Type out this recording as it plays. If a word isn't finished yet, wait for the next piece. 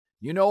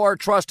You know our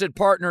trusted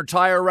partner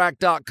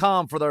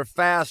TireRack.com for their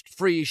fast,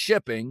 free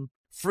shipping,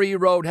 free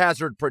road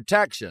hazard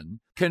protection,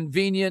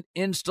 convenient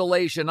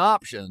installation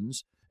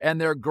options,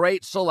 and their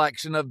great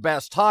selection of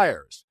best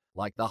tires,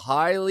 like the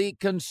highly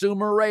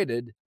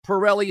consumer-rated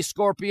Pirelli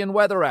Scorpion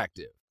Weather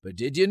Active. But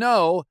did you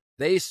know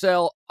they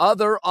sell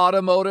other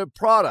automotive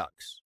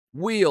products?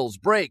 Wheels,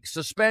 brakes,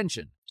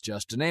 suspension,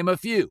 just to name a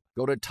few.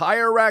 Go to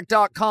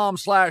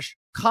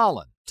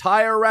TireRack.com/Colin.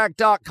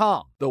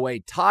 TireRack.com, the way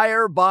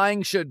tire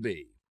buying should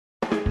be.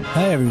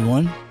 Hi,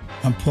 everyone.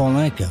 I'm Paul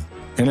Anka.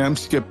 And I'm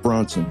Skip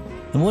Bronson.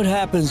 And what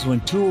happens when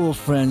two old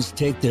friends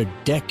take their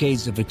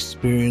decades of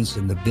experience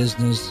in the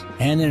business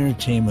and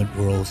entertainment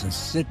worlds and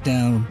sit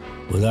down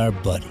with our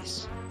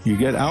buddies? You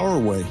get Our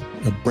Way,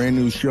 a brand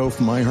new show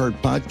from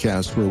iHeart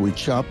Podcast where we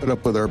chop it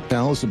up with our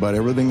pals about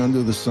everything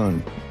under the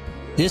sun.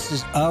 This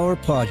is our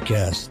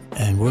podcast,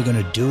 and we're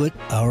going to do it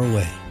our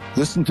way.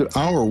 Listen to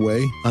Our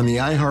Way on the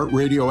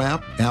iHeartRadio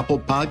app, Apple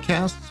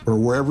Podcasts, or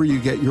wherever you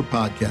get your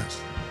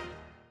podcasts.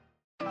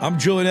 I'm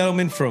Julian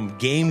Edelman from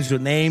Games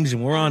with Names,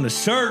 and we're on a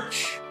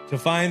search to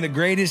find the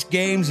greatest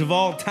games of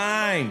all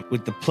time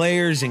with the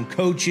players and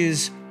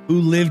coaches who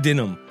lived in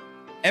them.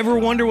 Ever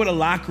wonder what a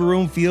locker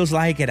room feels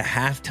like at a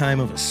halftime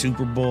of a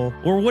Super Bowl?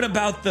 Or what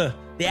about the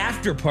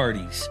after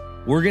parties?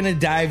 We're going to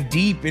dive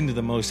deep into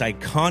the most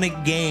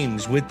iconic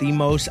games with the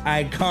most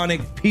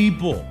iconic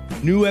people.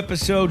 New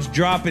episodes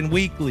dropping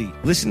weekly.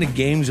 Listen to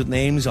Games with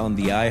Names on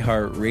the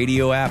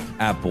iHeartRadio app,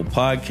 Apple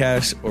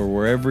Podcasts, or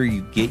wherever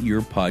you get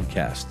your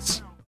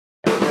podcasts.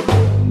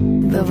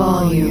 The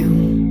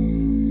volume.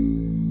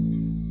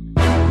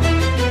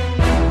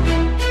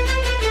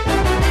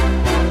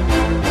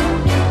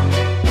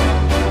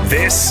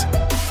 This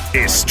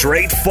is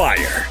Straight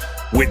Fire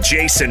with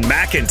Jason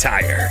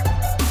McIntyre.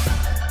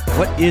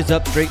 What is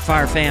up, Straight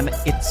Fire fam?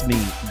 It's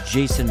me,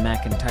 Jason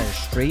McIntyre,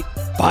 Straight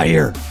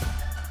Fire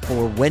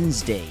for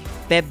Wednesday,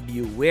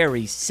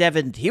 February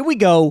 7th. Here we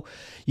go.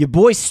 Your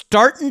boy's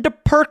starting to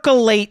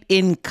percolate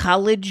in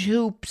college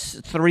hoops.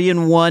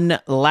 3-1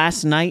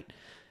 last night.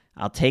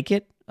 I'll take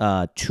it.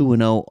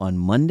 2-0 on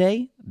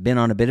Monday. Been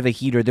on a bit of a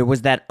heater. There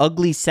was that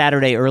ugly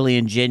Saturday early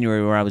in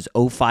January where I was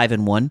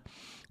 0-5-1.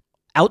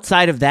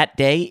 Outside of that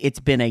day,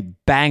 it's been a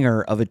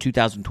banger of a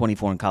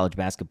 2024 in college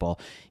basketball.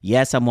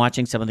 Yes, I'm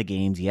watching some of the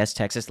games. Yes,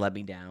 Texas let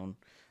me down.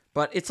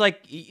 But it's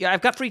like,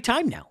 I've got free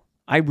time now.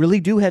 I really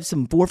do have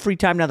some more free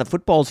time now. The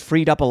football's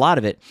freed up a lot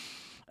of it.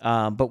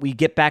 But we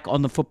get back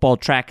on the football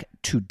track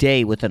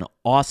today with an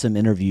awesome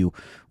interview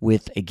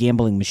with a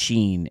gambling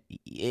machine.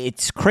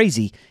 It's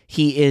crazy.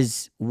 He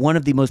is one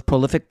of the most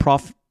prolific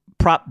prop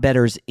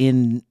bettors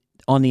in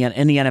the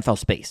NFL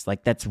space.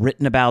 Like, that's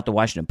written about. The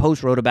Washington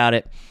Post wrote about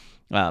it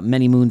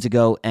many moons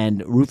ago,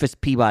 and Rufus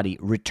Peabody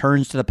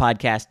returns to the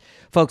podcast.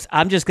 Folks,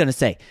 I'm just going to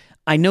say,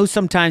 I know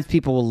sometimes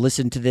people will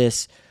listen to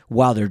this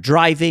while they're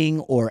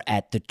driving or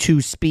at the 2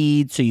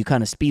 speed, so you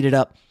kind of speed it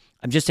up.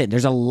 I'm just saying,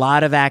 there's a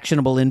lot of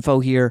actionable info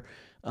here.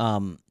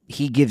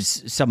 He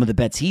gives some of the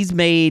bets he's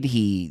made,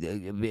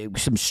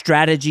 some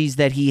strategies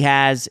that he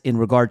has in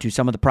regard to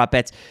some of the prop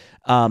bets.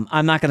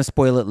 I'm not going to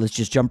spoil it. Let's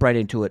just jump right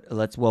into it.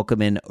 Let's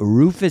welcome in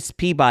Rufus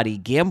Peabody,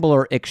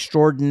 gambler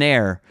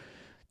extraordinaire,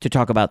 to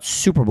talk about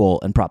Super Bowl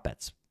and prop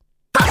bets.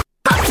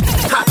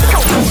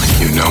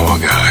 You know a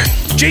guy.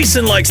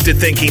 Jason likes to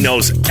think he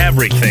knows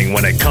everything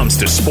when it comes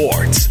to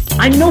sports.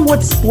 I know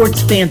what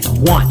sports fans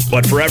want.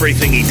 But for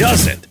everything he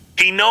doesn't,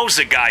 he knows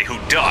a guy who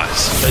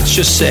does. Let's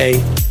just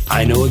say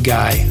I know a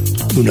guy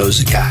who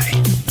knows a guy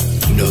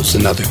who knows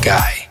another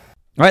guy.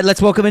 All right,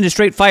 let's welcome into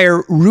Straight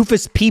Fire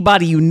Rufus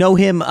Peabody. You know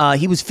him.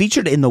 He was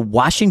featured in the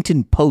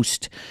Washington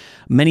Post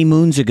many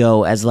moons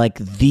ago as like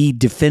the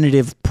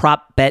definitive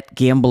prop bet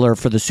gambler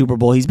for the Super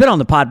Bowl. He's been on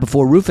the pod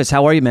before. Rufus,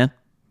 how are you, man?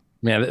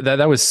 Man,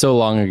 that was so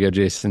long ago,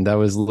 Jason. That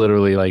was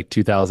literally like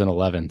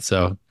 2011.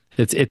 So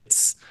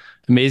it's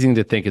amazing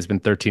to think it's been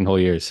 13 whole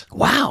years.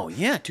 Wow,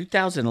 yeah,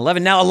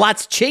 2011. Now a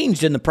lot's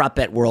changed in the prop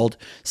bet world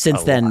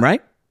since then,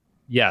 right?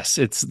 Yes,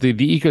 it's the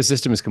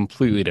ecosystem is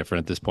completely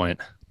different at this point.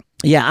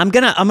 Yeah, I'm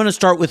gonna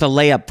start with a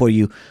layup for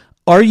you.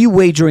 Are you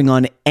wagering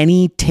on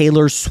any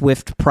Taylor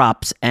Swift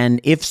props?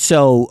 And if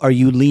so, are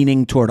you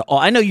leaning toward all?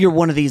 I know you're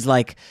one of these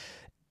like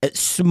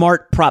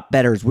smart prop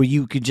bettors where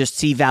you could just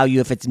see value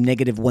if it's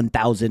negative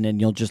 1,000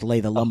 and you'll just lay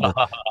the lumber.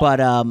 But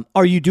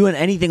are you doing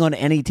anything on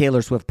any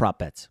Taylor Swift prop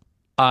bets?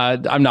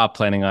 I'm not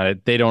planning on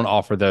it. They don't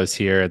offer those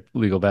here at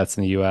Legal Bets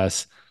in the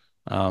U.S.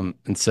 And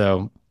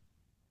so,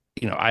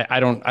 I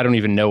don't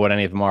even know what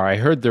any of them are. I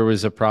heard there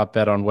was a prop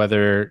bet on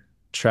whether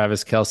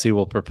Travis Kelce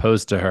will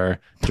propose to her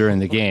during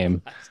the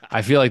game.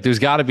 I feel like there's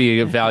got to be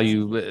a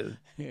value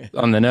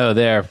on the no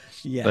there.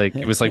 Yeah. Like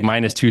it was like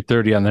minus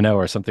 230 on the no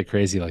or something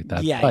crazy like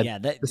that. Yeah, but yeah.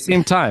 At the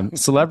same time,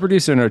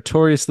 celebrities are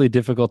notoriously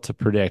difficult to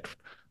predict,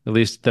 at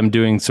least them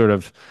doing sort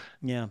of,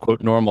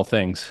 quote, normal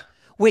things.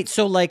 Wait,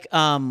 so like,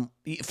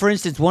 for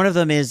instance, one of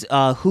them is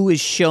who is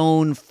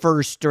shown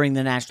first during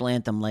the national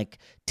anthem, like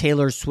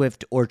Taylor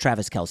Swift or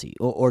Travis Kelce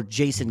or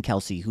Jason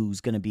Kelce, who's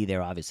going to be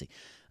there, obviously.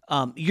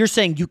 You're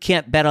saying you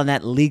can't bet on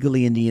that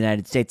legally in the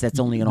United States. That's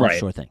only an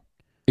offshore thing.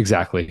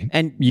 Exactly.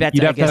 And you'd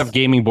have to have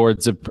gaming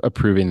boards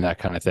approving that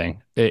kind of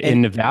thing.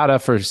 In Nevada,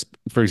 for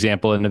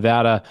example, in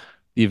Nevada,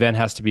 the event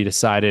has to be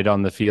decided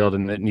on the field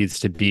and it needs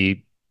to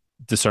be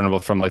discernible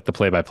from like the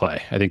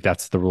play-by-play. I think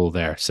that's the rule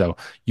there. So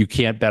you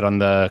can't bet on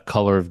the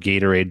color of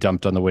Gatorade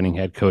dumped on the winning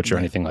head coach or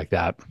anything like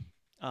that.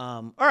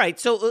 All right.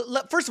 So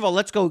first of all,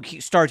 let's go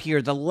start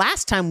here. The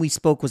last time we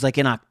spoke was like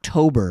in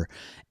October,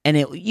 and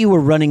you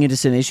were running into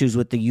some issues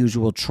with the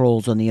usual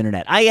trolls on the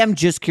internet. I am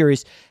just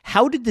curious,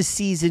 how did the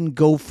season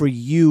go for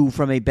you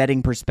from a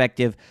betting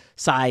perspective?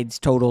 Sides,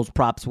 totals,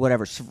 props,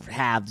 whatever,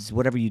 halves,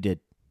 whatever you did.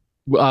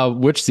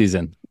 Which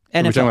season?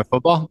 NFL. We're talking about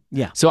football?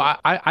 Yeah. So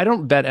I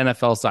don't bet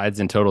NFL sides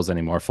and totals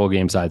anymore, full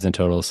game sides and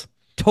totals.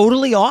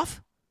 Totally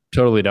off?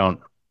 Totally don't.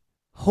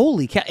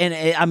 Holy cow. And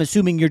I'm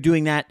assuming you're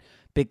doing that,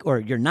 or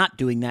you're not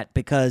doing that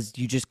because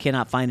you just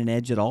cannot find an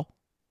edge at all?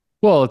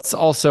 Well, it's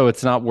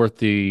not worth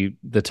the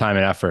time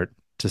and effort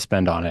to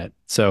spend on it.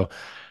 So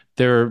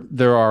there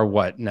are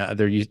what now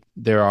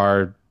there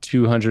are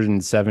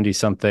 270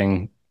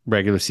 something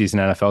regular season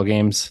NFL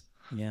games.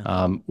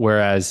 Yeah.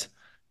 Whereas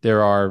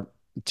there are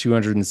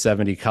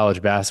 270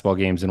 college basketball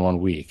games in 1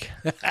 week.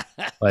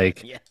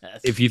 Like, yes.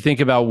 If you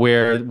think about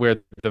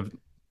what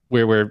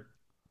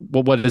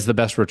is the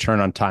best return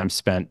on time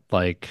spent?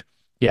 Like,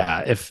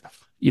 yeah, if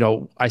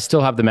I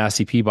still have the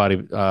Massey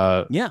Peabody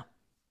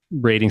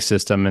rating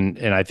system,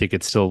 and I think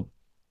it's still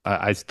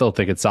I still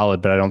think it's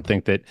solid, but I don't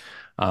think that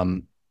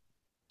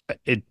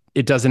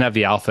it doesn't have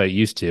the alpha it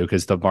used to,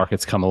 because the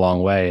market's come a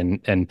long way,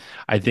 and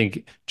I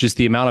think just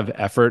the amount of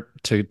effort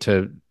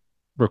to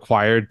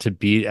required to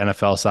beat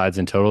NFL sides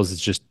and totals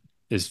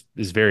is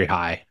very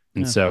high,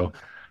 and so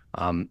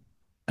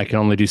I can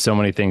only do so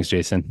many things,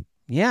 Jason.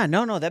 Yeah,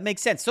 no, that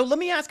makes sense. So let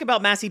me ask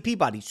about Massey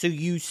Peabody. So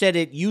you said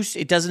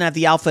it doesn't have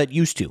the alpha it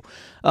used to.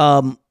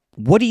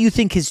 What do you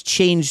think has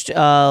changed in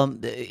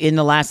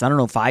the last,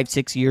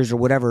 5-6 years or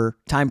whatever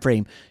time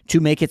frame to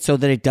make it so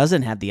that it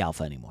doesn't have the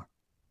alpha anymore?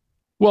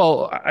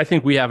 Well, I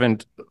think we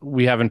haven't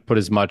put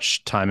as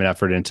much time and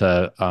effort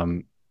into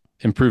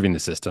improving the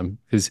system,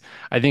 because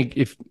I think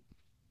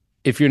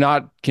if you're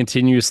not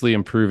continuously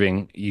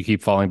improving, you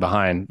keep falling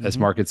behind as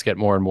markets get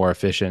more and more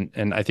efficient.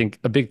 And I think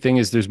a big thing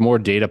is there's more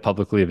data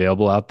publicly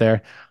available out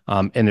there,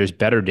 and there's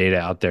better data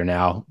out there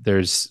now.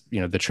 There's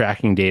the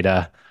tracking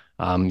data.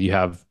 You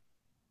have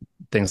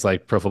things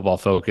like Pro Football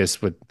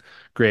Focus with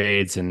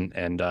grades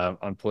and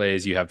on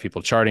plays. You have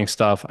people charting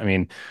stuff. I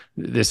mean,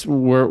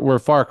 we're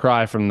far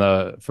cry from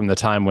the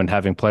time when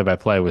having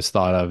play-by-play was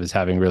thought of as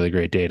having really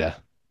great data.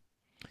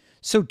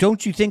 So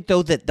don't you think,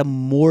 though, that the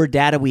more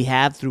data we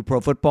have through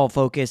Pro Football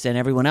Focus and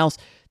everyone else,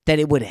 that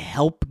it would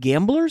help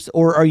gamblers?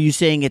 Or are you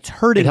saying it's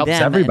hurting them? It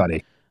helps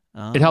everybody.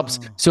 It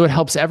helps. So it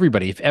helps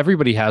everybody. If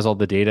everybody has all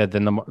the data,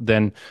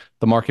 then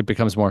the market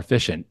becomes more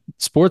efficient.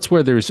 Sports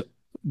where there's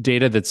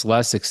data that's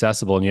less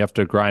accessible and you have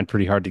to grind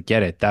pretty hard to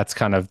get it,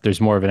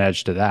 there's more of an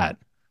edge to that.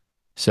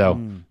 So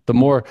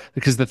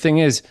because the thing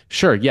is,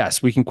 sure,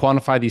 yes, we can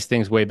quantify these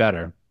things way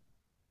better,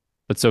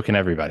 but so can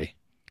everybody.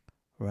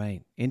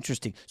 Right.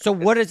 Interesting. So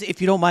if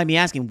you don't mind me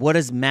asking, what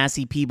does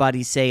Massey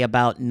Peabody say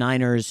about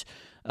Niners,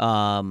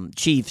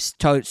 Chiefs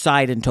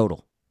side and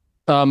total?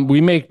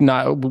 We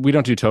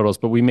don't do totals,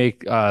 but we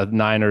make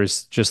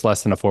Niners just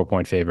less than a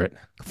 4-point favorite.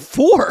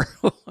 4?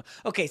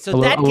 Okay. So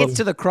that gets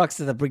to the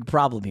crux of the big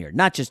problem here.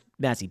 Not just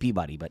Massey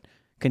Peabody, but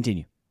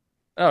continue.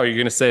 Oh, you're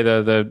going to say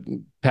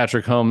the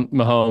Patrick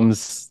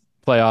Mahomes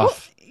playoff? Well,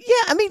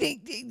 yeah,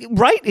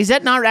 right? Is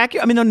that not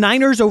accurate? The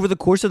Niners over the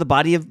course of the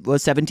body of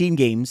 17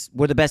 games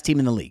were the best team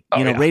in the league.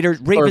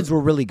 Ravens were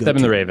really good.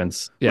 The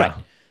Ravens, yeah. Right.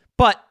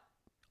 But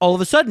all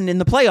of a sudden in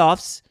the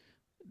playoffs,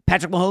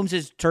 Patrick Mahomes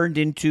has turned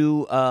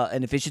into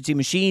an efficiency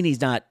machine.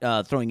 He's not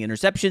throwing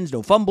interceptions,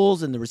 no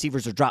fumbles, and the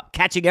receivers are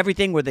catching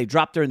everything where they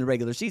dropped during the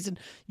regular season.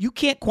 You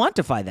can't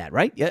quantify that,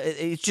 right?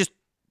 It's just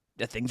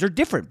things are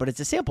different, but it's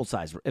a sample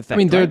size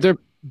effect.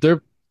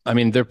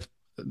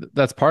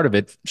 That's part of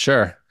it,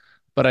 sure.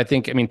 But I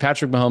think,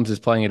 Patrick Mahomes is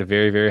playing at a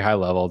very, very high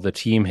level. The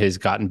team has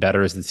gotten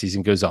better as the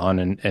season goes on,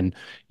 and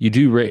you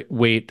do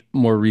weight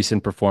more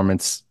recent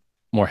performance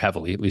more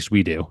heavily, at least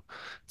we do.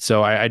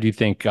 So I do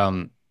think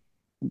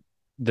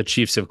the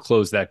Chiefs have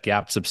closed that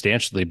gap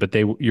substantially, but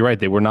you're right,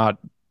 they were not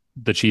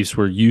the Chiefs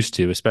were used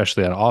to,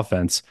 especially on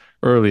offense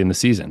early in the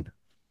season.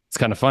 It's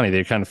kind of funny.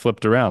 They kind of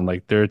flipped around.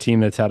 Like, they're a team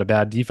that's had a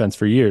bad defense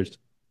for years.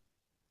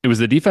 It was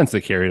the defense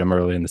that carried them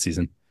early in the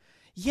season.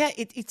 Yeah,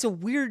 it's a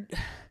weird...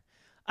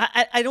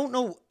 I don't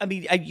know.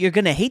 You're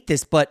going to hate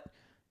this, but,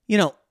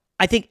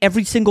 I think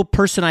every single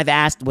person I've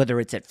asked, whether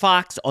it's at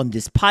Fox, on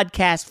this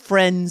podcast,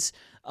 friends,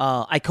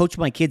 I coach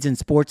my kids in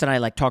sports and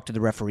I talk to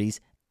the referees.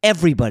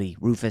 Everybody,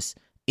 Rufus,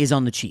 is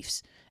on the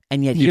Chiefs.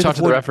 And yet you talk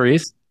to the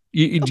referees?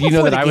 Do you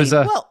know that I was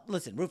well,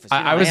 listen, Rufus.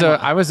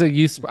 I was a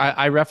youth.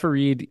 I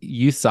refereed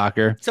youth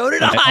soccer. So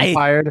did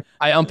I.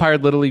 I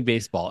umpired Little League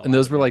baseball, and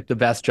those were the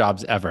best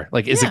jobs ever.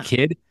 As a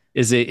kid,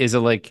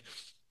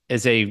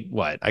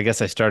 what? I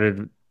guess I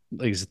started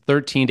as a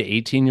 13 to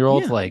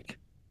 18-year-old.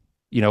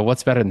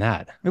 what's better than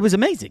that? It was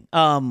amazing.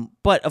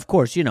 But of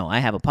course, I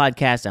have a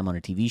podcast. I'm on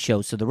a TV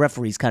show, so the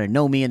referees kind of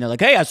know me, and they're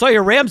like, "Hey, I saw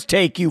your Rams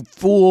take, you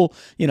fool."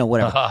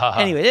 Whatever.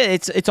 Anyway,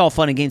 it's all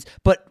fun and games.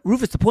 But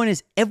Rufus, the point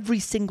is, every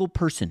single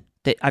person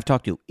that I've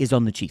talked to is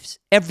on the Chiefs.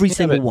 Every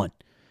single one,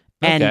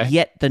 and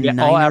yet the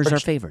Niners are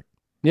favored.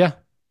 Yeah,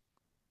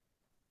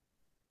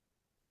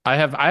 I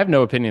have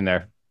no opinion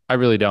there. I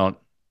really don't.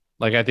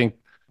 Like, I think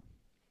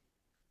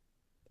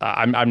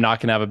I'm not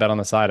gonna have a bet on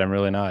the side. I'm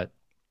really not.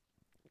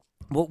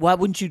 Well, why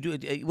wouldn't you do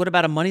it? What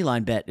about a money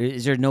line bet?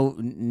 Is there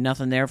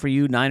nothing there for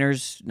you?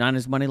 Niners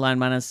money line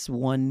minus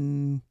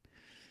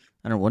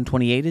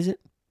 128, is it?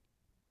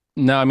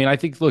 No, I mean, I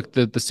think, look,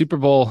 the Super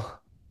Bowl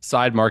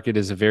side market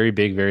is a very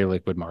big, very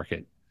liquid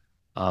market.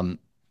 I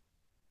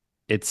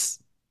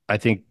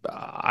think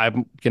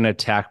I'm going to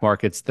attack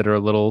markets that are a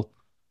little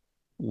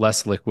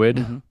less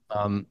liquid,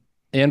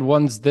 and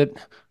ones that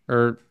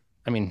are,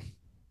 I mean,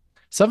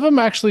 some of them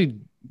actually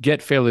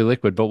get fairly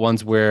liquid, but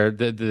ones where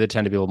they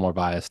tend to be a little more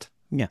biased.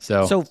 Yeah.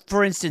 So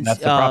for instance,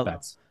 that's the prop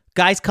bets.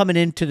 Guys coming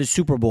into the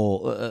Super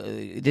Bowl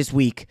this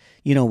week,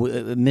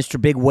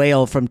 Mr. Big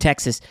Whale from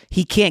Texas,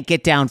 he can't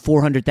get down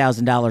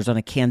 $400,000 on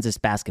a Kansas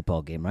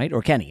basketball game, right?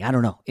 Or can he? I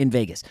don't know, in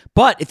Vegas.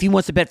 But if he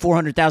wants to bet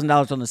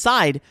 $400,000 on the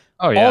side,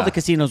 all the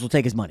casinos will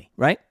take his money,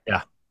 right?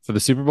 Yeah. For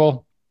the Super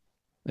Bowl,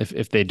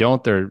 if they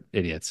don't, they're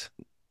idiots.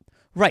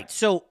 Right.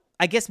 So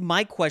I guess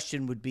my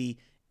question would be,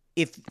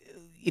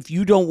 if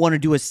you don't want to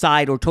do a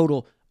side or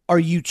total, are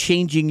you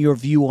changing your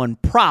view on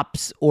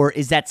props, or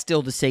is that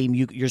still the same?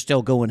 You're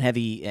still going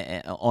heavy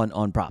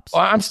on props?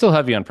 Well, I'm still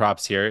heavy on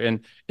props here.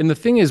 And the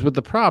thing is, with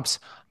the props,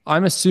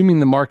 I'm assuming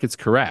the market's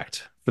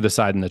correct for the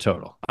side and the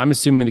total. I'm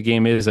assuming the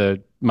game is a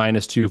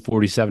minus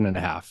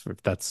 247.5,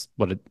 if that's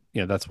what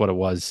that's what it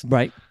was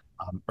right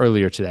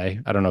earlier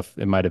today. I don't know if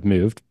it might have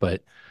moved,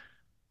 but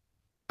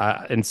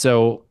and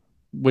so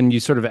when you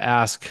sort of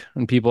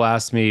when people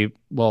ask me,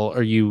 well,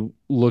 are you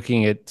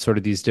looking at sort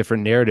of these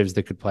different narratives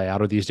that could play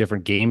out, or these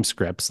different game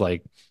scripts?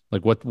 Like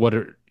what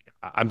are,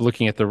 I'm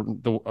looking at a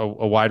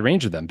wide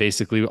range of them.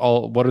 Basically,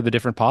 what are the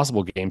different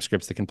possible game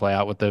scripts that can play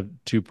out with the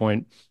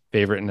 2-point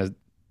favorite and a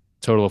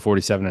total of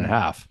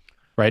 47.5,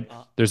 right?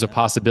 There's a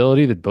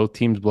possibility that both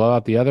teams blow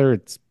out the other.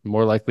 It's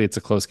more likely it's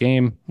a close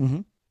game. Mm-hmm.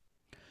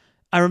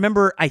 I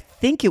remember, I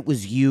think it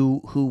was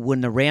you who,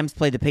 when the Rams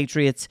played the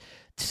Patriots,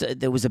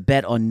 there was a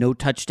bet on no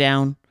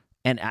touchdown,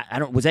 and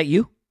was that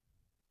you?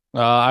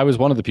 I was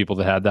one of the people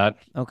that had that.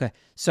 Okay,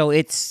 so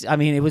would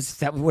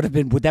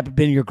that have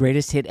been your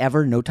greatest hit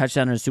ever? No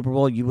touchdown in a Super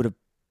Bowl, you would have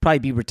probably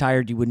be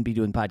retired. You wouldn't be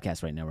doing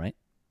podcasts right now, right?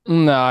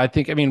 No, I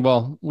think,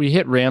 we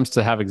hit Rams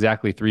to have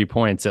exactly 3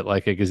 points at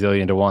like a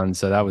gazillion to 1,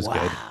 so that was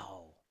good.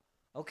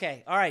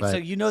 Okay, all right. But, so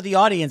the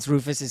audience,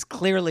 Rufus, is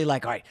clearly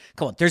like, all right,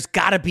 come on. There's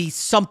got to be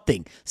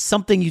something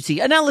you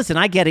see. And now, listen,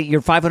 I get it.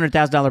 Your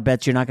 $500,000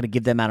 bets, you're not going to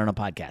give them out on a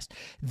podcast.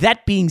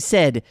 That being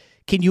said,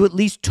 can you at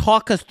least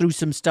talk us through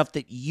some stuff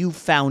that you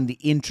found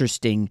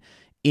interesting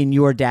in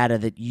your data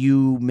that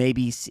you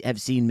maybe have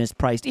seen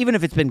mispriced, even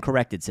if it's been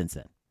corrected since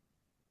then?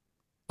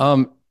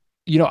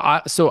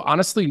 So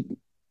honestly,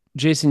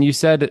 Jason, you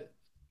said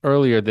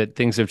earlier that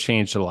things have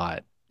changed a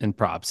lot in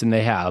props, and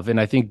they have.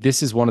 And I think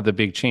this is one of the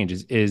big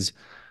changes is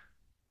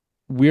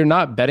we're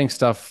not betting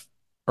stuff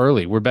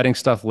early. We're betting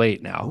stuff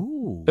late now.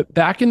 Ooh. But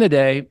back in the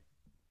day,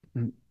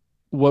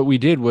 what we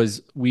did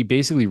was we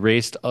basically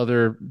raced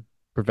other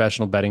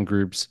professional betting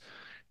groups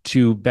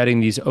to betting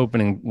these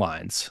opening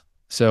lines.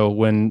 So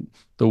when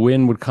the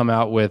win would come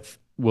out with,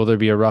 will there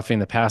be a roughing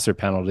the passer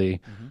penalty?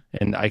 Mm-hmm.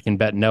 And I can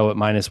bet no at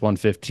minus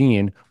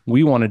 115.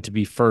 We wanted to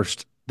be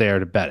first there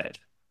to bet it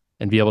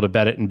and be able to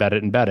bet it and bet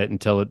it and bet it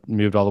until it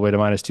moved all the way to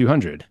minus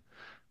 200.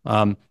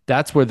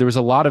 That's where there was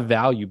a lot of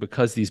value,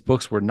 because these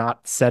books were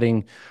not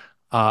setting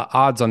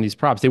odds on these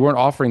props. They weren't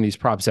offering these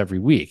props every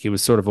week. It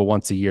was sort of a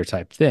once a year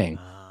type thing.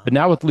 But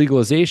now with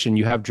legalization,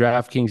 you have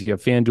DraftKings, you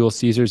have FanDuel,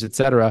 Caesars, et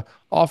cetera,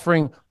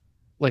 offering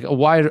like a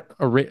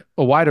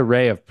wide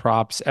array of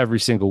props every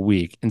single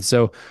week. And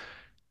so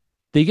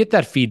they get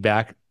that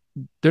feedback.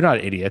 They're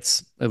not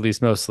idiots, at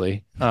least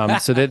mostly.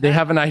 So they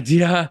have an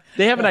idea.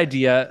 They have an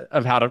idea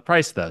of how to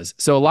price those.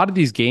 So a lot of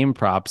these game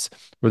props,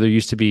 where there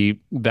used to be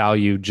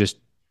value just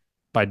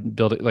by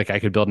building, like I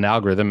could build an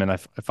algorithm and I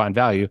find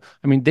value.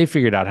 They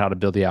figured out how to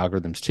build the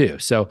algorithms too.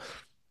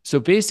 So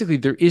basically,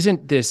 there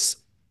isn't this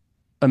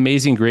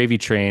amazing gravy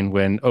train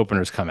when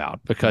openers come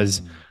out,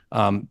 because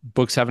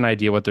books have an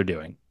idea what they're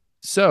doing.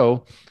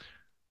 So,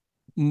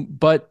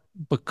 but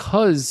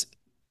because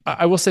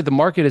I will say the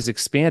market has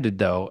expanded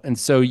though, and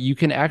so you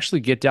can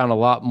actually get down a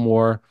lot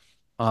more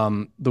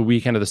the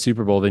weekend of the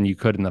Super Bowl than you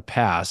could in the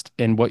past.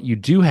 And what you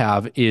do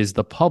have is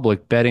the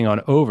public betting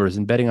on overs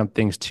and betting on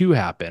things to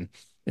happen.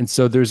 And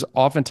so there's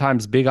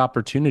oftentimes big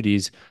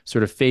opportunities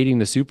sort of fading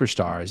the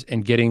superstars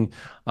and getting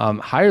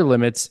higher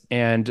limits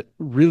and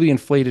really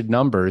inflated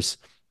numbers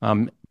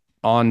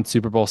on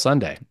Super Bowl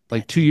Sunday.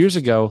 Like 2 years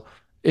ago,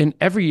 and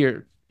every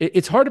year,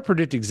 it's hard to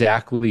predict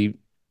exactly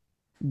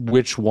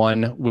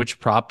which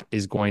prop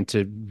is going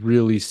to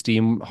really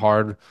steam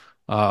hard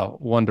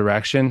one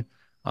direction.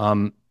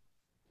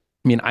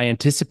 I mean, I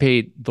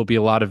anticipate there'll be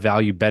a lot of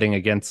value betting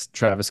against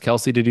Travis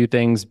Kelce to do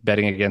things,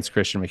 betting against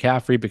Christian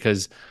McCaffrey,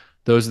 because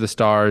those are the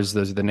stars,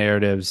 those are the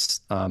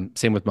narratives.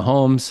 Same with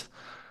Mahomes.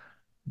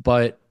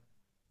 But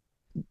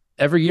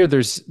every year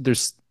there's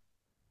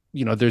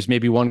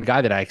maybe one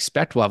guy that I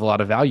expect will have a lot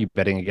of value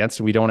betting against,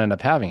 and we don't end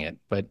up having it.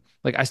 But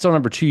like, I still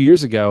remember 2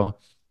 years ago,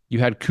 you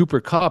had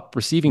Cooper Kupp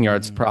receiving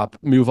yards prop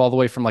move all the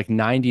way from like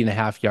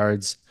 90.5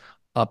 yards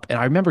up. And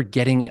I remember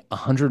getting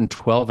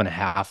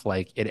 112.5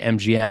 like at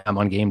MGM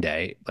on game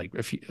day. Like,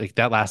 if you, like,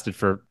 that lasted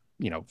for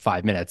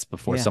 5 minutes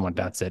before someone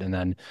bets it. And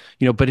then,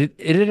 but it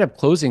ended up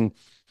closing,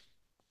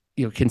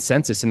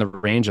 consensus in the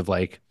range of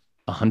like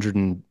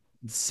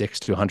 106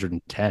 to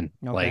 110.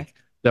 Okay. Like,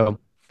 so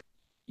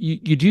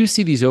you do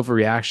see these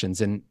overreactions.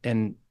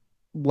 And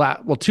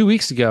 2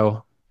 weeks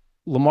ago,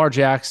 Lamar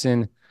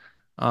Jackson,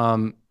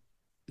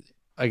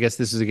 I guess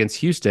this is against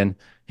Houston,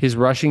 his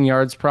rushing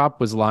yards prop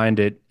was lined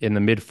in the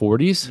mid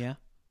 40s. Yeah.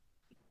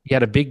 He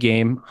had a big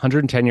game,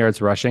 110 yards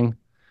rushing.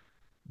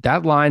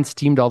 That line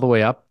steamed all the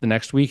way up the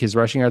next week. His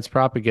rushing yards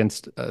prop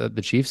against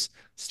the Chiefs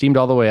steamed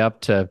all the way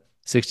up to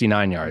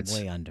 69 yards,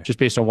 way under, just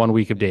based on 1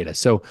 week of data.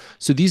 So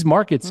these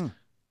markets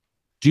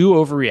do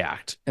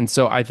overreact. And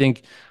so I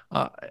think,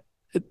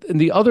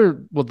 and the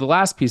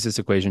last piece of this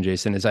equation,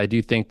 Jason, is I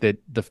do think that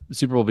the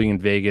Super Bowl being in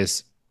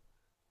Vegas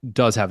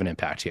does have an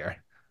impact here.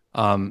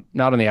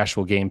 Not on the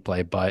actual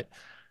gameplay, but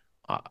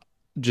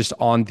just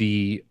on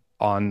the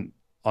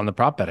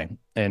prop betting.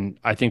 And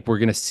I think we're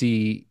going to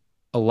see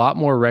a lot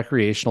more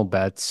recreational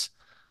bets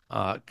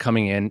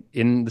coming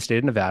in the state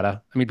of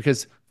Nevada. I mean,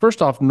 because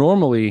first off,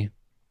 normally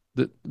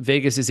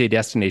Vegas is a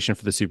destination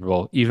for the Super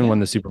Bowl, even when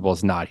the Super Bowl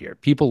is not here.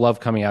 People love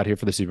coming out here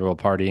for the Super Bowl,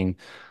 partying,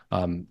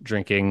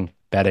 drinking,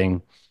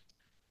 betting.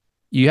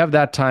 You have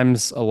that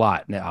times a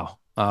lot now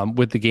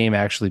with the game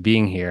actually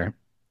being here.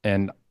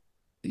 And,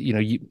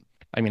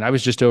 I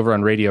was just over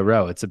on Radio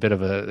Row. It's a bit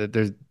of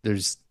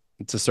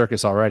it's a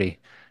circus already.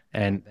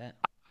 And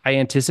I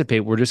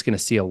anticipate we're just going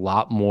to see a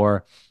lot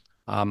more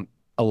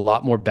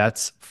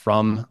bets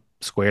from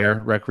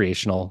Square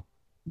recreational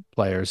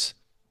players,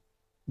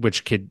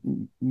 which could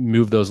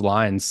move those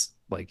lines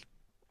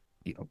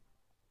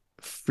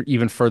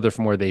even further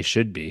from where they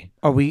should be.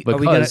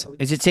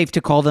 Is it safe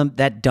to call them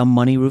that dumb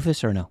money,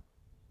 Rufus, or no?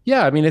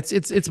 Yeah. I mean,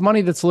 it's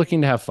money that's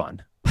looking to have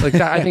fun. Like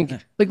that, I think,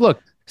 like,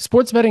 look,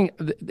 sports betting,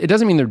 it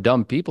doesn't mean they're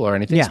dumb people or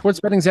anything. Yeah.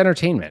 Sports betting's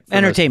entertainment.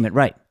 Entertainment,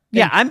 right.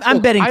 Yeah,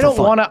 I'm betting for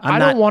fun. I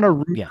don't want to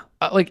root. Yeah.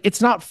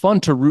 It's not fun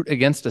to root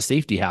against a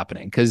safety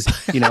happening because,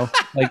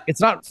 like,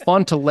 it's not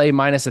fun to lay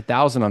minus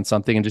 1,000 on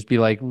something and just be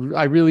like,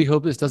 I really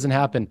hope this doesn't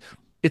happen.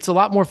 It's a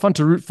lot more fun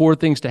to root for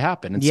things to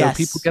happen. And so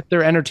people get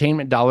their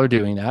entertainment dollar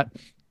doing that,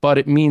 but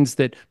it means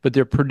but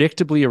they're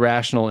predictably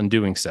irrational in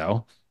doing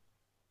so.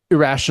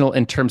 Irrational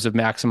in terms of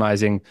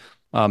maximizing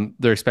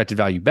their expected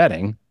value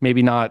betting,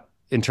 maybe not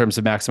in terms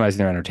of maximizing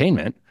their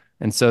entertainment.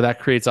 And so that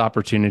creates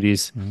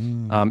opportunities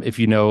if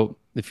you know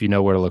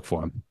where to look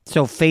for them.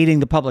 So fading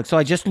the public. So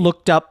I just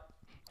looked up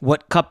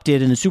what Kupp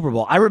did in the Super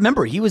Bowl. I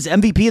remember he was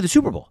MVP of the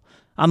Super Bowl.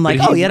 I'm like,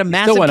 he had a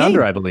massive still went game.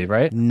 Under, I believe,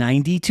 right?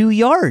 92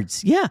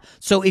 yards. Yeah.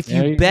 So if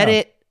you bet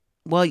it,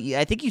 well,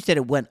 I think you said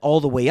it went all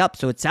the way up.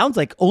 So it sounds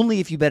like only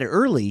if you bet it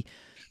early,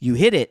 you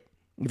hit it.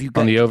 If you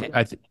got on the over,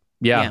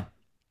 yeah.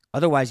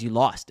 Otherwise, you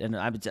lost. And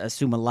I would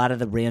assume a lot of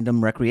the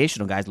random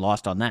recreational guys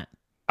lost on that.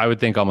 I would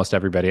think almost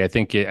everybody. I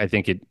think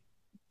it.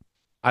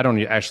 I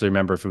don't actually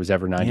remember if it was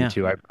ever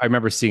 92. Yeah. I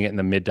remember seeing it in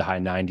the mid to high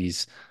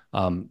 90s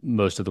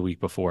most of the week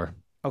before.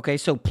 Okay,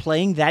 so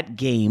playing that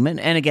game, and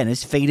again,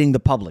 is fading the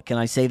public. Can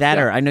I say that?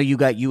 Yeah. Or I know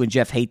you and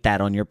Jeff hate that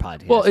on your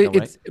podcast.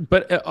 Well,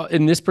 but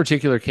in this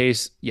particular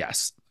case,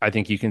 yes, I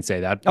think you can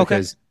say that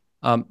because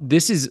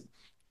this is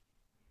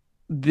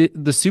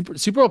the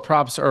Super Bowl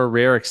props are a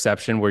rare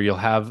exception where you'll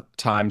have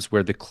times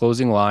where the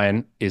closing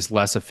line is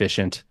less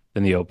efficient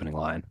than the opening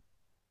line.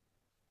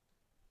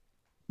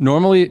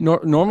 Normally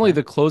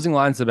the closing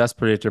line is the best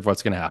predictor of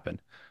what's going to happen,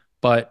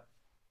 but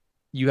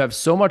you have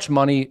so much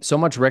money, so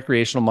much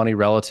recreational money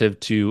relative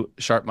to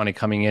sharp money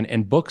coming in,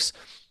 and books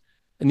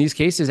in these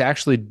cases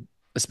actually,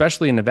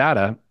 especially in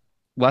Nevada,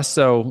 less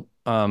so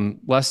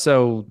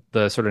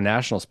the sort of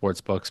national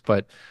sports books,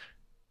 but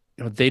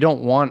they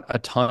don't want a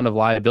ton of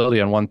liability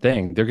on one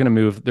thing. They're going to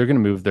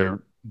move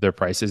their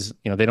prices.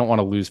 They don't want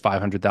to lose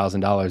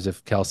 $500,000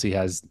 if Kelce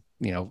has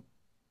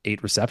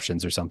 8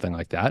 receptions or something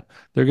like that.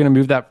 They're going to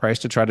move that price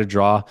to try to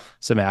draw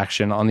some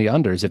action on the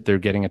unders if they're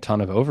getting a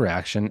ton of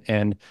overaction.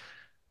 And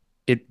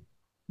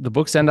the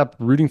books end up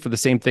rooting for the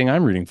same thing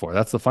I'm rooting for.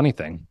 That's the funny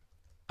thing.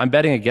 I'm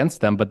betting against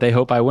them, but they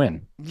hope I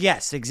win.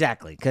 Yes,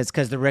 exactly.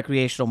 Because the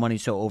recreational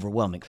money's so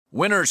overwhelming.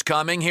 Winter's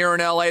coming here in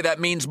LA. That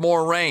means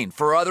more rain.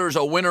 For others,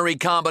 a wintry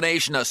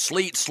combination of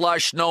sleet,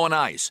 slush, snow, and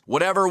ice.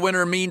 Whatever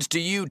winter means to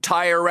you,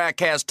 Tire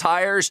Rack has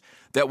tires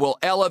that will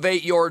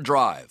elevate your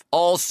drive.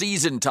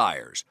 All-season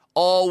tires.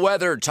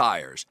 All-weather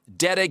tires,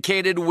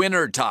 dedicated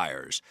winter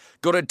tires.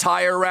 Go to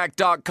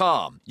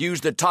TireRack.com.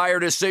 Use the Tire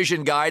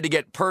Decision Guide to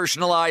get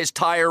personalized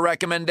tire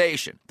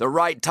recommendation. The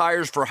right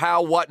tires for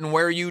how, what, and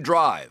where you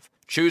drive.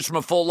 Choose from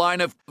a full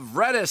line of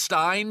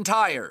Vredestein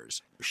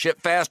tires.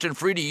 ship fast and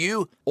free to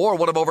you or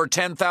one of over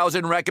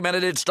 10,000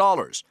 recommended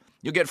installers.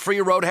 You'll get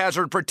free road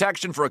hazard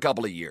protection for a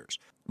couple of years.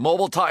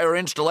 Mobile tire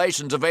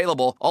installations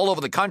available all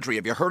over the country.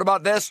 Have you heard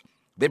about this?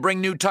 They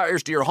bring new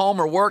tires to your home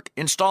or work,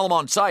 install them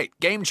on site.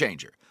 Game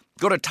changer.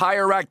 Go to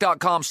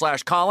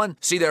TireRack.com/Colin,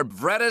 see their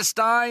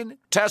Vredestein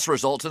test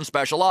results and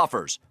special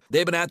offers.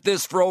 They've been at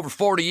this for over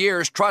 40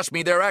 years. Trust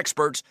me, they're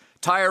experts.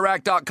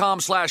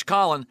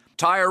 TireRack.com/Colin.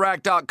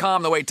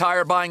 TireRack.com, the way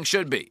tire buying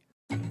should be.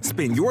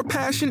 Spin your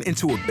passion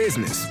into a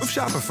business with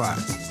Shopify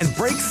and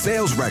break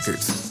sales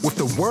records with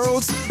the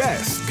world's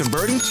best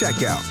converting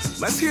checkout.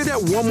 Let's hear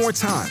that one more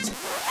time.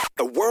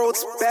 The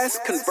world's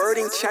best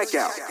converting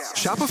checkout.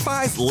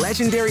 Shopify's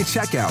legendary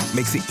checkout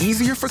makes it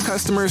easier for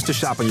customers to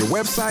shop on your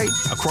website,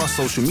 across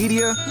social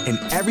media, and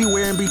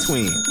everywhere in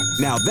between.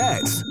 Now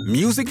that's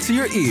music to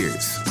your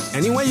ears.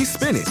 Any way you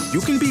spin it, you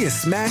can be a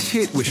smash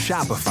hit with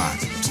Shopify.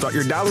 Start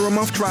your $1 a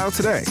month trial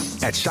today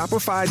at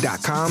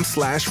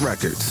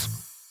shopify.com/records.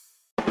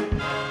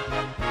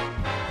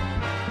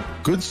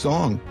 Good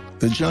song.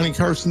 The Johnny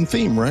Carson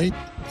theme, right?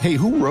 Hey,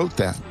 who wrote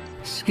that?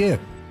 Skip,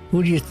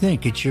 who do you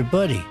think? It's your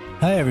buddy.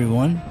 Hi,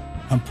 everyone.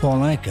 I'm Paul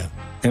Anka.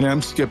 And I'm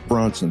Skip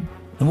Bronson.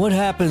 And what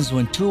happens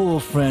when two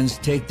old friends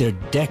take their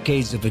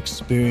decades of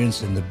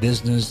experience in the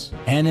business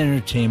and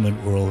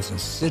entertainment worlds and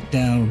sit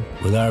down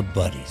with our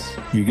buddies?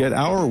 You get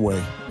Our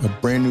Way, a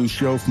brand new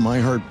show from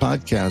iHeart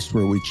Podcast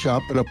where we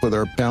chop it up with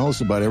our pals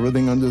about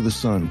everything under the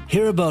sun.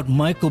 Hear about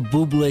Michael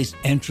Bublé's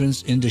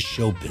entrance into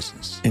show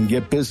business. And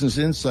get business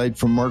insight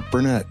from Mark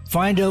Burnett.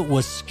 Find out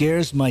what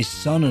scares my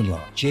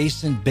son-in-law,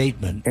 Jason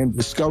Bateman. And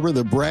discover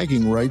the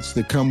bragging rights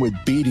that come with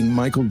beating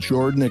Michael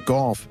Jordan at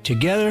golf.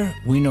 Together,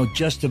 we know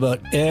just about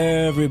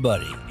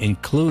everybody,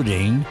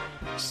 including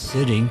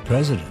sitting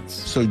presidents.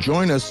 So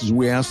join us as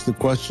we ask the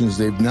questions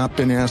they've not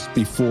been asked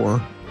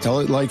before, tell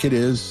it like it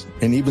is,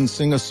 and even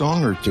sing a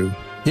song or two.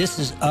 This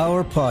is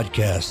our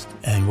podcast,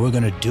 and we're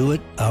going to do it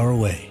our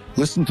way.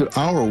 Listen to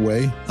Our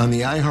Way on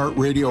the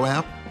iHeartRadio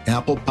app,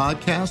 Apple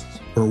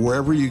Podcasts, or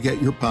wherever you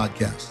get your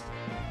podcasts.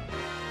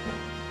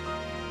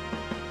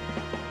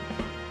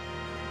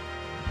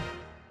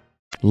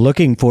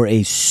 Looking for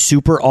a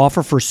super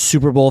offer for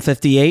Super Bowl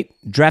 58?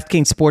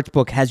 DraftKings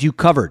Sportsbook has you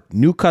covered.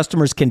 New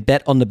customers can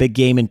bet on the big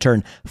game and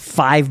turn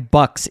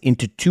 $5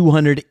 into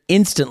 $200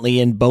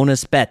 instantly in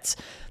bonus bets.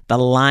 The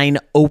line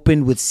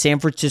opened with San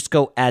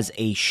Francisco as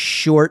a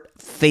short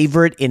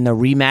favorite in the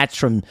rematch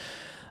from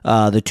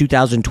the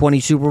 2020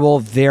 Super Bowl.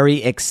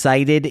 Very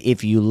excited.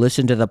 If you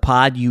listen to the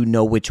pod, you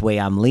know which way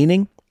I'm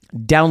leaning.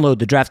 Download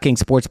the DraftKings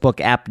Sportsbook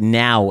app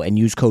now and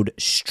use code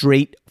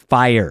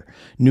STRAIGhtFIRE.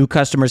 New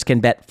customers can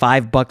bet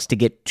 $5 to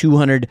get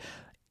 $200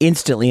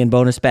 instantly in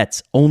bonus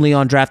bets. Only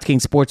on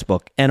DraftKings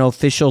Sportsbook, an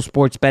official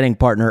sports betting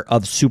partner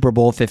of Super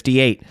Bowl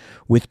 58.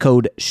 With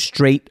code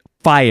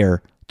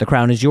STRAIGhtFIRE, the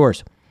crown is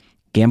yours.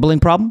 Gambling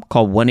problem?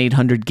 Call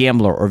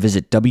 1-800-GAMBLER or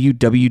visit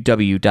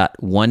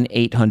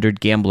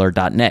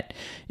www.1800gambler.net.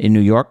 In New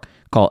York,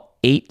 call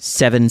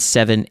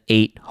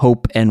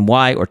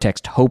 877-8-HOPE-NY or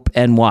text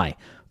HOPE-NY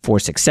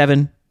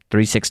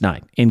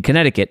 467-369. In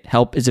Connecticut,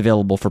 help is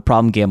available for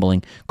problem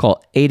gambling.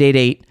 Call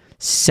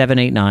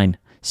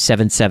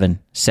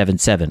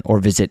 888-789-7777 or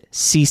visit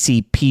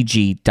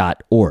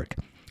ccpg.org.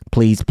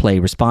 Please play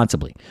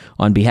responsibly.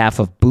 On behalf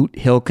of Boot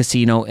Hill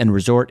Casino and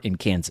Resort in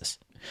Kansas.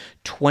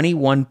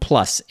 21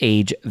 plus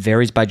age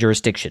varies by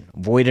jurisdiction.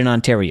 Void in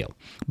Ontario.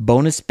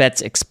 Bonus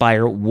bets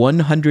expire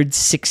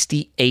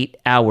 168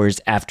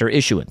 hours after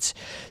issuance.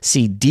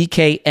 See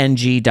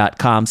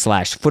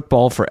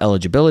dkng.com/football for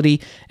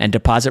eligibility and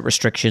deposit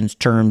restrictions,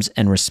 terms,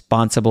 and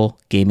responsible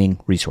gaming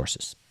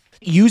resources.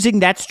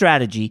 Using that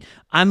strategy,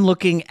 I'm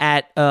looking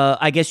at,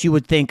 I guess you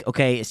would think,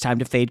 okay, it's time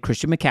to fade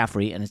Christian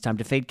McCaffrey and it's time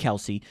to fade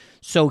Kelsey.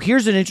 So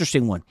here's an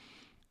interesting one.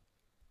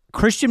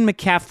 Christian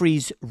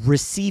McCaffrey's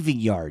receiving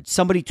yards.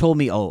 Somebody told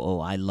me,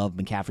 I love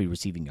McCaffrey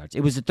receiving yards.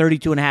 It was at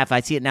 32.5. I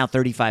see it now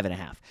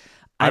 35.5.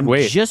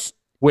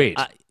 Wait.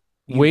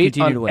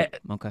 Continue to wait.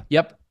 Okay.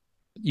 Yep.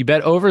 You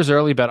bet overs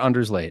early, bet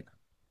unders late.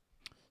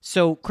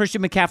 So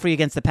Christian McCaffrey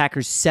against the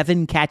Packers,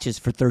 7 catches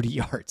for 30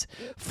 yards,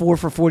 4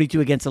 for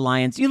 42 against the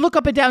Lions. You look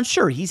up and down,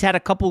 sure, he's had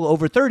a couple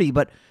over 30,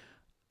 but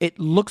it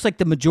looks like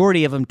the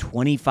majority of them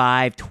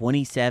 25,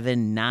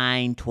 27,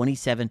 9,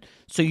 27.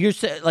 So you're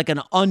like an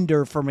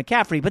under for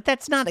McCaffrey, but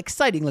that's not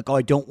exciting. Like,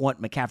 I don't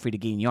want McCaffrey to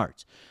gain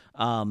yards.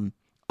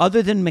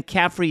 Other than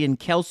McCaffrey and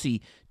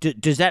Kelsey,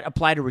 does that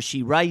apply to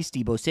Rashee Rice,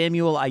 Deebo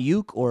Samuel,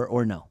 Ayuk,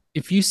 or no?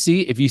 If you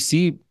see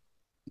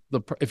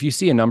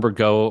a number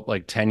go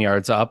like 10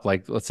 yards up,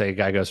 like let's say a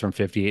guy goes from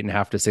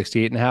 58.5 to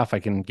 68.5, I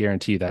can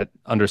guarantee that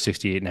under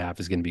 68.5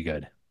 is going to be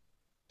good.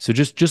 So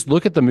just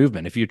look at the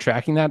movement. If you're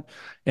tracking that,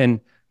 and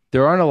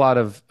there aren't a lot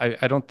of,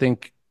 I don't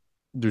think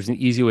there's an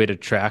easy way to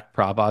track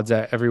prop odds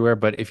everywhere,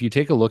 but if you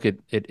take a look at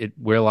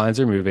where lines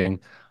are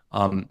moving,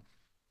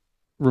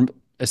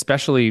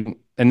 especially,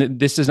 and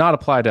this does not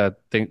apply to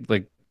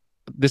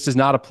this does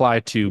not apply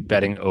to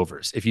betting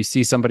overs. If you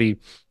see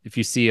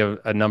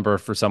a number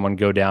for someone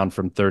go down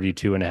from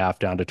 32.5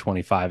 down to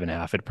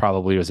 25.5, it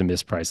probably was a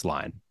mispriced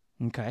line.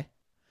 Okay.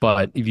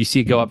 But if you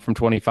see it go up from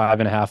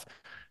 25.5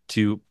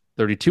 to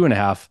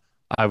 32.5,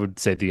 I would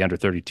say the under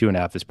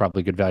 32.5 is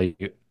probably good value,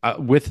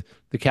 with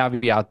the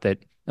caveat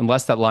that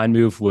unless that line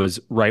move was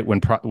right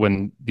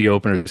when the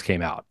openers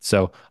came out.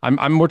 So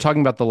I'm more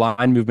talking about the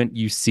line movement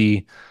you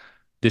see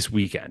this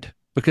weekend,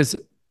 because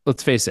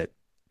let's face it,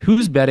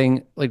 who's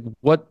betting, like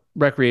what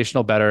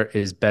recreational bettor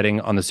is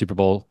betting on the Super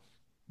Bowl,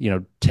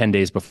 10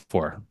 days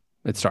before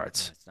it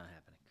starts? That's not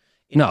happening.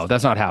 No,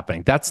 that's not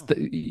happening. That's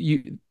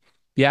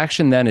the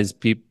action then is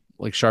people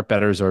like sharp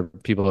bettors or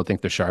people who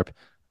think they're sharp.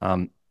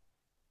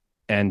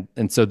 And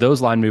so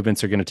those line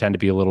movements are going to tend to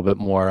be a little bit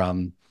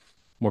more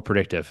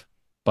predictive.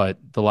 But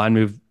the line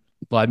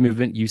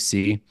movement you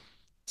see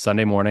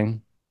Sunday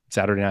morning,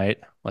 Saturday night,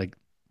 like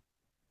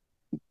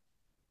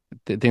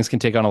things can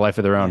take on a life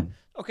of their own. Yeah.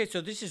 Okay,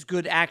 so this is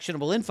good,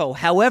 actionable info.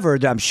 However,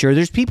 I'm sure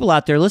there's people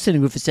out there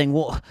listening who are saying,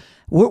 well,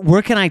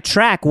 where can I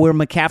track where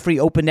McCaffrey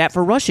opened at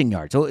for rushing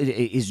yards? So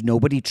is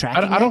nobody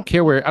tracking I don't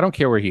care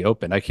where he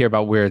opened. I care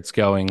about where it's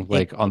going,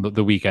 like on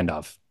the weekend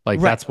of.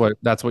 Like right.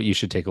 That's what you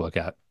should take a look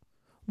at.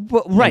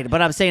 Well, right,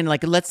 but I'm saying,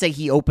 like, let's say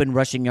he opened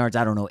rushing yards,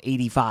 I don't know,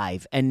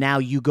 85, and now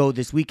you go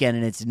this weekend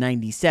and it's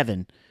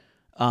 97.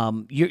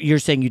 You're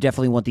saying you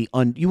definitely want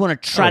you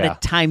want to try to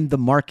time the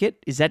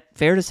market. Is that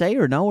fair to say,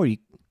 or no? Or you?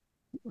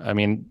 I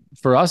mean,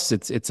 for us,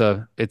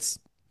 it's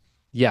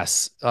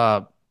yes,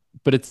 but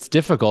it's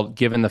difficult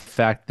given the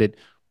fact that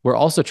we're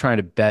also trying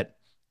to bet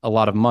a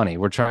lot of money.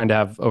 We're trying to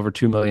have over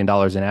 $2 million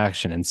in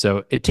action, and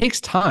so it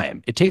takes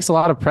time. It takes a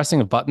lot of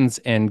pressing of buttons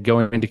and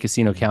going into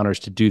casino counters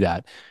to do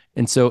that.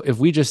 And so if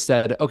we just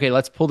said, okay,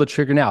 let's pull the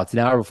trigger now, it's an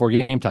hour before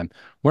game time,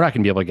 we're not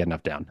going to be able to get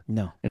enough down.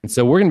 No. And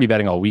so we're going to be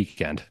betting all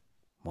weekend.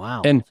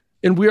 Wow. And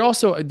we're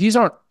also, these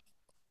aren't,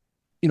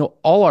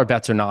 all our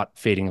bets are not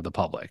fading of the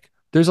public.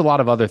 There's a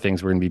lot of other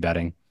things we're going to be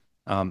betting.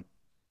 A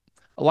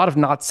lot of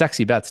not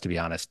sexy bets, to be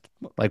honest.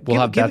 Like we'll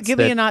have bets give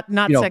me a not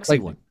sexy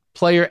one.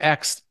 Player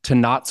X to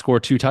not score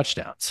 2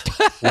 touchdowns,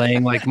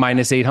 laying like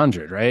minus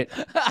 800, right?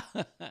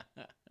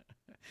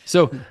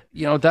 So,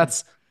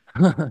 that's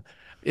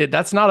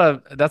that's not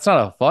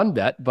a fun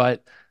bet,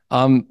 but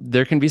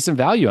there can be some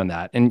value on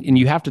that, and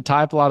you have to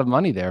tie up a lot of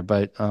money there.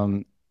 But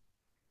those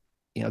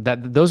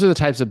are the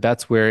types of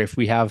bets where if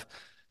we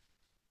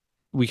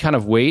kind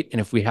of wait,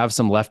 and if we have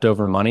some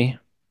leftover money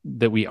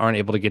that we aren't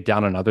able to get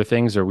down on other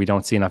things, or we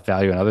don't see enough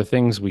value in other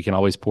things, we can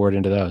always pour it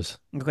into those.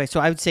 Okay, so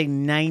I would say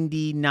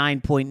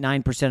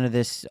 99.9% of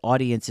this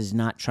audience is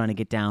not trying to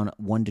get down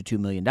 $1 to $2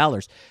 million.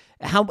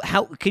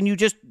 How can you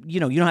just,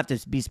 you don't have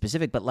to be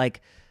specific, but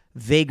like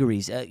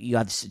vagaries, you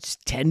have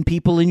 10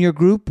 people in your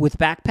group with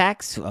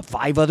backpacks,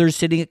 5 others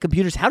sitting at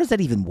computers. How does that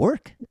even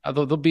work?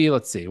 There'll be,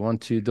 let's see, 1,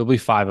 2, there'll be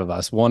 5 of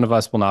us. One of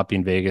us will not be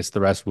in Vegas.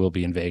 The rest will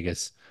be in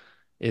Vegas.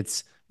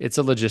 It's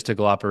a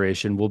logistical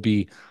operation. We'll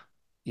be,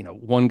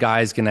 one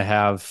guy's going to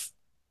have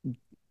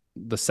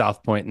the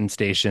South Point and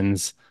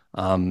stations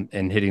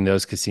and hitting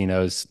those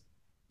casinos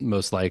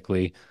most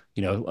likely.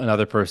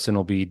 Another person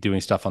will be doing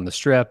stuff on the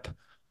Strip.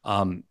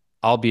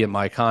 I'll be at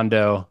my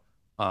condo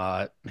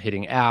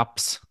hitting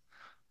apps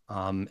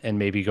and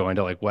maybe going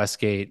to like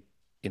Westgate.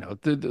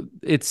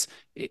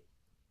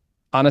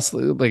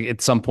 Honestly, like at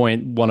some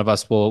point, one of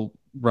us will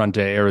run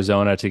to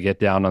Arizona to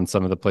get down on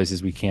some of the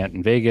places we can't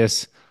in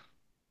Vegas.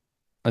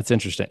 That's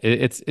interesting.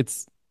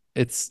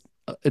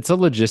 It's a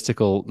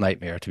logistical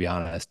nightmare, to be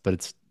honest,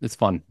 but it's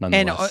fun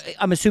nonetheless. And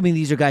I'm assuming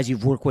these are guys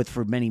you've worked with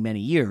for many,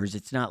 many years.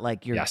 It's not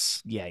like you're.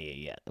 Yes.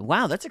 Yeah.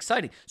 Wow, that's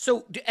exciting.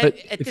 So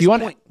at this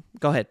point,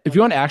 go ahead. If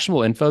you want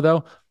actionable info,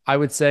 though, I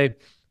would say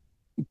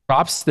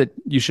props that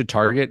you should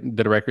target,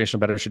 that a recreational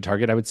bettor should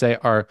target, I would say,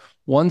 are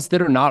ones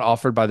that are not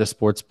offered by the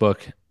sports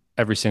book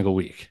every single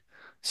week.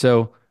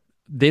 So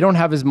they don't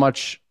have as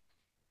much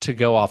to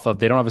go off of.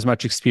 They don't have as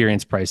much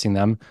experience pricing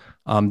them.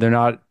 They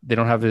don't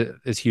have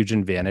as huge an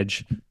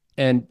advantage.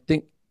 And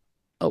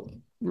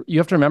you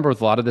have to remember with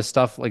a lot of this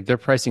stuff, like they're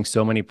pricing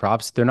so many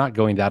props, they're not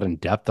going that in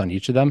depth on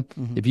each of them.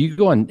 Mm-hmm. If you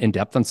go in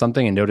depth on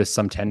something and notice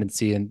some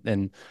tendency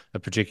in a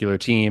particular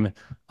team,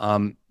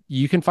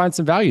 you can find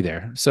some value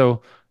there.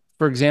 So,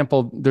 for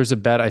example, there's a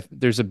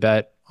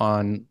bet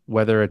on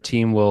whether a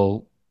team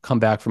will come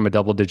back from a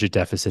double-digit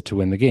deficit to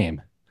win the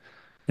game,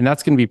 and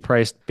that's going to be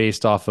priced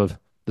based off of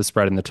the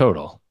spread and the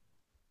total.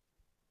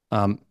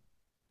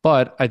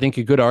 But I think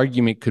a good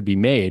argument could be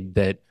made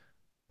that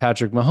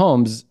Patrick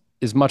Mahomes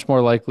is much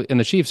more likely, and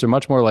the Chiefs are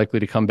much more likely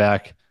to come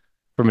back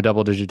from a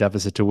double-digit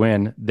deficit to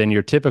win than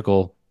your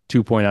typical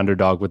 2-point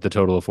underdog with the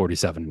total of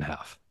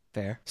 47.5.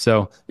 Fair.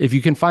 So if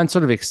you can find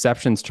sort of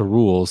exceptions to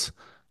rules,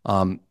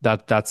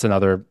 that's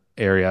another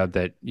area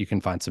that you can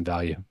find some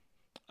value.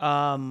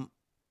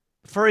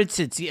 For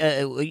instance,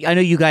 I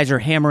know you guys are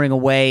hammering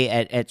away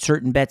at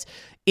certain bets.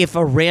 If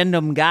a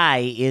random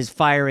guy is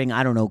firing,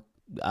 I don't know,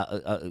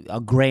 a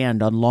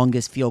grand on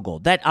longest field goal,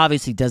 that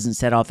obviously doesn't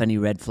set off any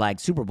red flag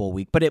Super Bowl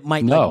week, but it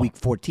might like week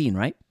 14,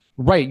 right?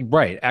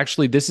 Right.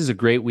 Actually, this is a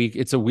great week.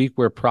 It's a week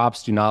where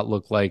props do not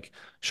look like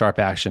sharp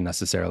action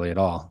necessarily at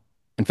all.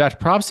 In fact,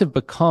 props have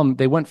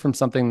they went from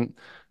something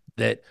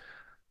that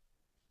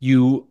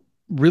you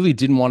really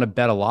didn't want to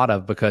bet a lot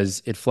of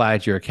because it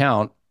flagged your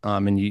account,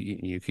 and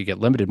you could get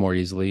limited more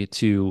easily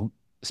to,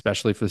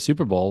 especially for the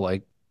Super Bowl,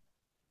 like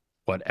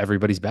what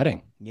everybody's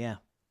betting. Yeah.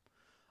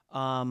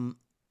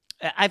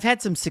 I've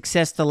had some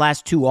success the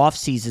last 2 off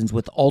seasons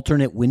with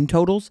alternate win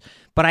totals,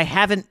 but I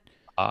haven't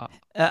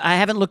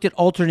looked at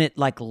alternate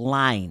like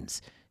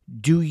lines.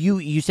 Do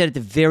you said at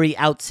the very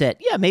outset,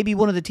 yeah, maybe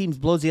one of the teams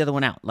blows the other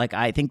one out. Like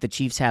I think the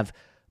Chiefs have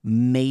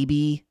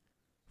maybe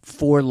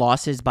 4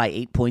 losses by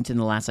 8 points in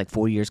the last like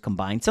 4 years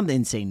combined, some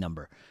insane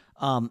number.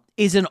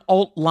 Is an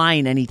alt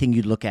line anything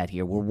you'd look at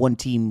here where one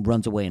team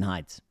runs away and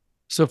hides?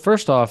 So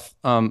first off,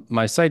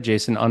 my site,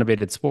 Jason,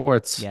 Unabated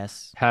Sports,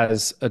 yes,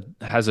 has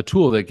a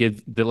tool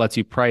that lets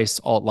you price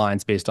alt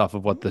lines based off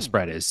of what the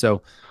spread is.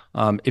 So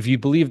if you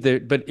believe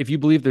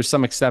there's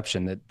some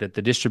exception that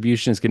the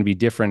distribution is going to be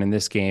different in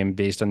this game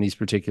based on these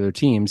particular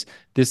teams,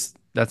 that's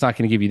not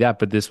going to give you that,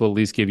 but this will at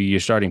least give you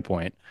your starting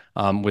point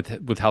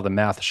with how the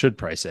math should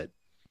price it.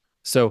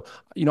 So,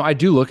 I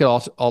do look at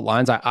alt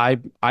lines.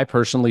 I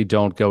personally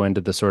don't go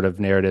into the sort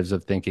of narratives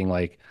of thinking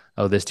like,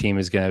 oh, this team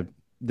is going to,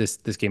 this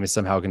game is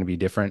somehow going to be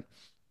different.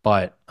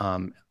 But,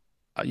 I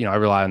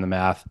rely on the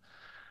math.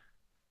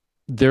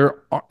 There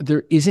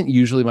isn't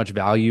usually much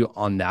value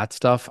on that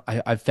stuff.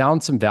 I've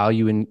found some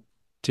value in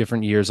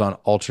different years on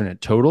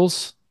alternate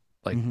totals,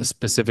 like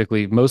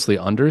specifically mostly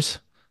unders,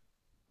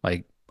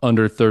 like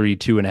under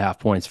 32.5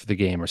 points for the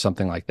game or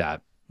something like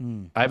that.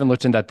 I haven't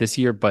looked into that this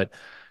year, but,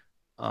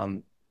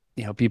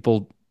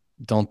 people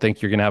don't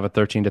think you're going to have a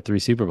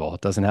 13-3 Super Bowl.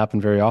 It doesn't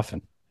happen very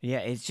often. Yeah,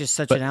 it's just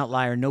such an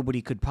outlier.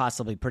 Nobody could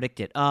possibly predict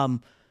it.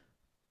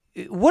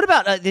 What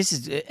about this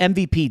is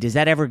MVP? Does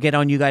that ever get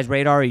on you guys'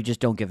 radar, or you just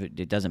don't give it?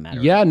 It doesn't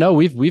matter. Yeah, no,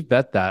 we've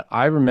bet that.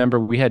 I remember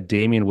we had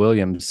Damian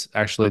Williams.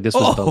 Actually, this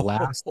was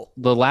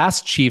the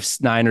last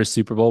Chiefs Niners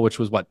Super Bowl, which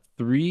was what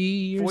 4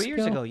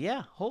 years ago?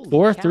 Yeah, holy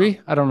 4, cow.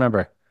 3? I don't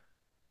remember.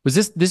 Was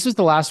this was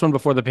the last one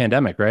before the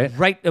pandemic, right?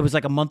 Right. It was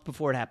like a month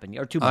before it happened,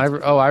 or 2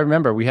 months. I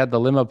remember we had the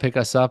limo pick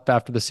us up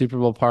after the Super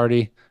Bowl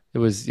party. It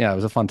was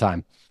a fun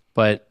time,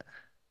 but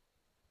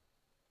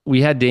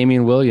we had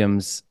Damian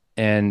Williams,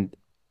 and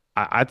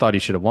I thought he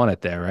should have won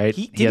it there, right?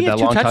 He had that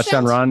long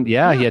touchdown run.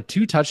 Yeah, he had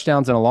 2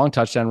 touchdowns and a long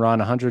touchdown run,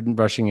 100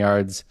 rushing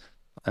yards.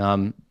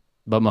 But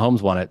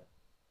Mahomes won it.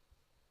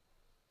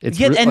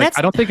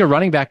 I don't think a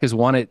running back has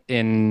won it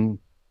in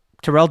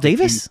Terrell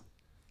Davis.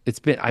 It's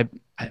been I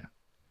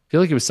feel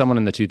like it was someone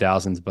in the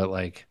 2000s, but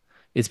like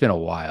it's been a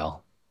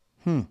while.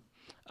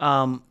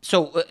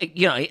 So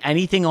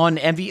anything on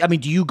MVP? I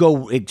mean, do you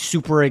go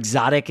super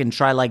exotic and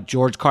try like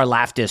George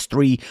Karlaftis,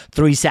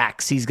 three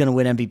sacks, he's going to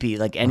win MVP?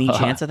 Like any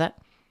chance of that?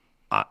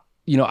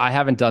 I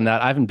haven't done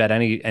that. I haven't bet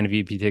any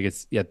MVP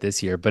tickets yet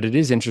this year, but it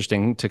is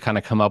interesting to kind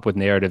of come up with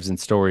narratives and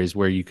stories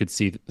where you could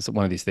see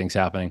one of these things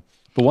happening.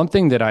 But one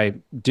thing that I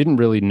didn't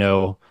really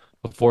know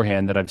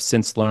beforehand that I've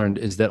since learned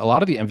is that a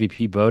lot of the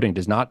MVP voting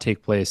does not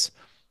take place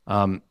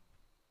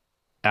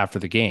after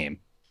the game.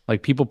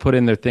 Like people put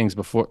in their things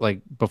before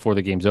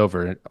the game's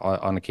over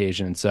on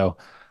occasion. And so,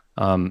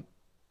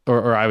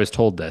 or I was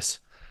told this.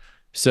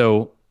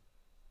 So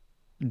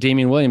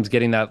Damian Williams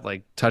getting that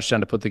like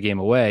touchdown to put the game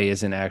away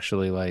isn't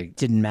actually like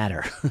didn't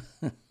matter.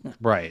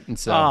 Right. And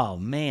so, oh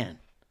man,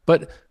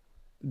 but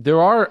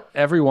there are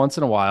every once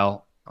in a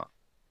while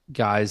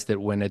guys that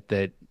win it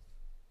that,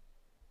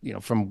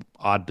 from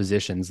odd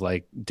positions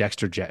like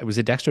was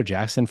it Dexter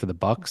Jackson for the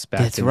Bucks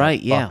back That's in right,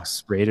 the yeah.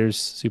 Bucks Raiders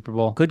Super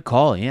Bowl? Good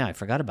call. Yeah, I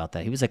forgot about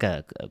that. He was like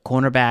a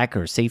cornerback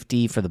or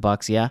safety for the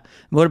Bucks. Yeah.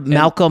 What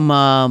Malcolm?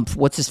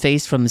 What's his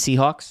face from the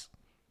Seahawks?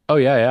 Oh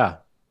yeah.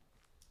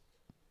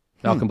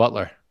 Malcolm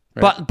Butler.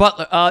 Right?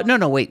 Butler.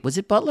 No, wait. Was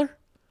it Butler?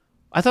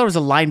 I thought it was a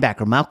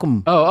linebacker.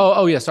 Malcolm.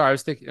 Oh yeah. Sorry, I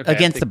was thinking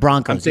against the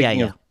Broncos.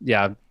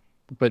 Yeah.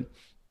 But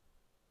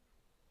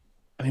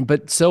I mean,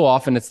 but so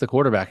often it's the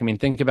quarterback. I mean,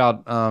 think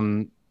about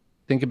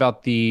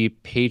the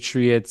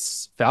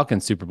Patriots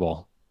Falcons Super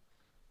Bowl.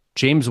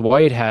 James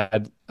White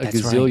had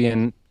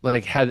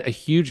had a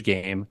huge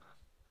game.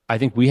 I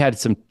think we had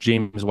some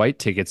James White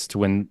tickets to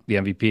win the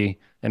MVP,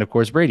 and of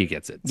course Brady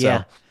gets it. So,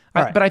 yeah.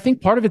 Right. But I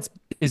think part of it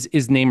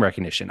is name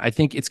recognition. I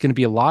think it's going to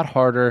be a lot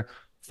harder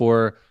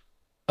for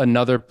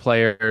another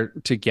player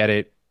to get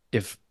it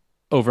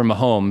over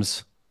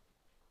Mahomes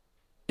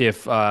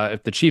if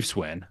the Chiefs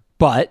win,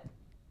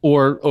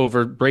 or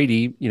over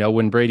Brady.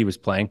 When Brady was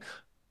playing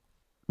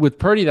with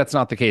Purdy, that's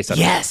not the case.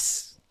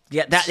 Yes.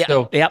 Yeah.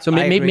 So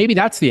maybe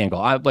that's the angle.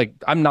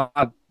 I'm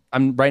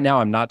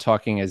not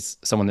talking as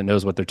someone that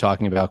knows what they're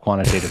talking about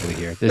quantitatively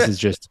here. This is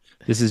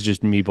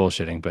just me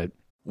bullshitting, but.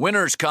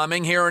 Winter's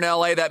coming. Here in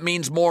LA, that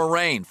means more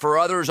rain. For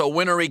others, a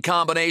wintry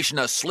combination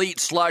of sleet,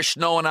 slush,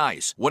 snow, and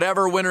ice.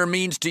 Whatever winter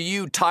means to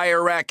you,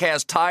 Tire Rack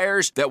has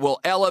tires that will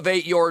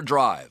elevate your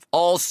drive.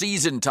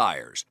 All-season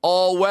tires,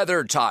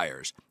 all-weather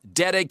tires,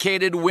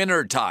 dedicated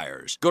winter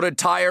tires. Go to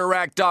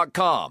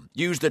TireRack.com.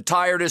 Use the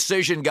Tire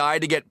Decision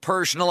Guide to get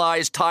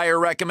personalized tire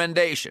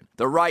recommendation.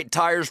 The right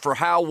tires for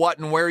how, what,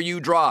 and where you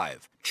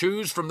drive.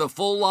 Choose from the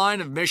full line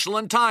of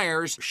Michelin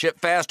tires, ship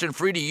fast and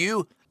free to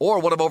you, or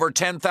one of over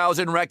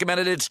 10,000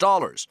 recommended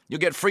installers. You'll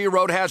get free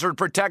road hazard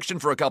protection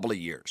for a couple of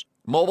years.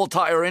 Mobile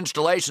tire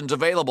installations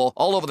available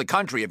all over the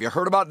country. Have you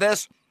heard about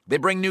this? They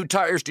bring new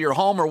tires to your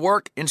home or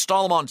work,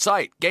 install them on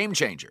site. Game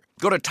changer.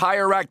 Go to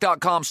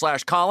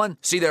TireRack.com/Colin.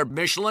 See their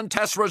Michelin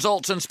test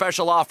results and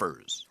special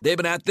offers. They've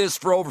been at this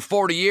for over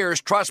 40 years.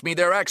 Trust me,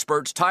 they're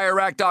experts.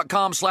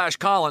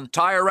 TireRack.com/Colin.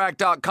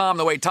 TireRack.com,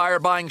 the way tire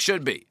buying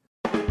should be.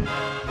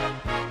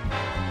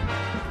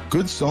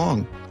 Good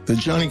song. The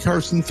Johnny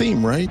Carson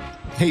theme, right?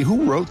 Hey,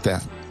 who wrote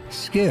that?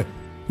 Skip,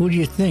 who do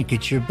you think?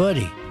 It's your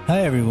buddy.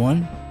 Hi,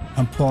 everyone.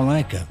 I'm Paul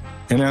Anka.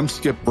 And I'm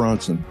Skip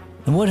Bronson.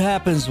 And what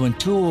happens when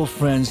two old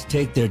friends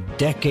take their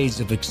decades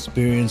of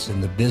experience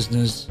in the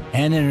business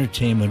and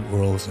entertainment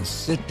worlds and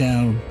sit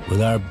down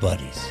with our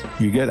buddies?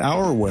 You get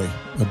Our Way,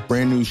 a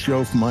brand new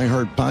show from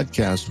iHeart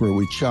Podcast where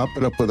we chop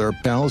it up with our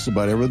pals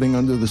about everything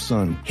under the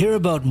sun. Hear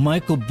about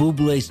Michael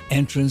Bublé's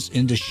entrance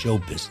into show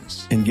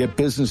business. And get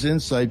business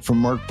insight from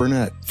Mark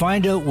Burnett.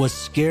 Find out what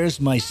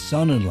scares my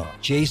son-in-law,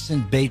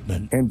 Jason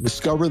Bateman. And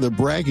discover the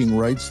bragging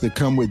rights that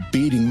come with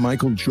beating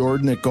Michael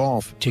Jordan at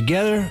golf.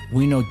 Together,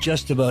 we know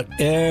just about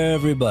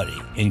everybody,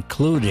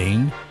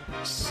 including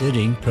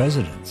sitting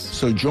presidents.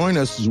 So join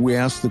us as we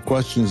ask the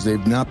questions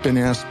they've not been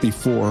asked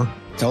before,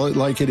 tell it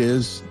like it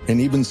is, and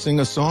even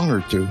sing a song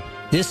or two.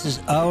 This is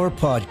our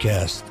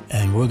podcast,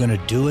 and we're going to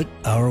do it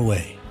our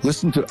way.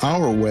 Listen to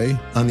Our Way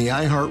on the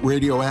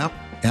iHeartRadio app,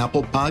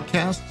 Apple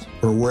Podcasts,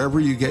 or wherever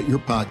you get your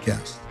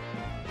podcasts.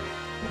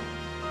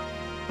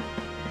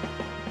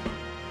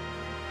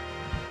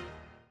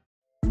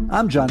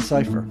 I'm John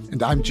Cipher.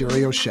 And I'm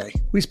Jerry O'Shea.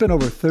 We spent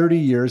over 30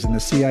 years in the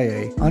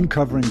CIA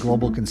uncovering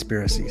global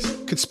conspiracies.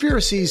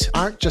 Conspiracies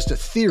aren't just a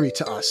theory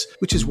to us,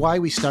 which is why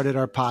we started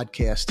our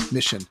podcast,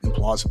 Mission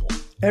Implausible.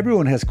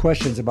 Everyone has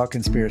questions about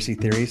conspiracy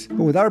theories,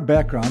 but with our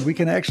background, we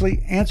can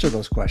actually answer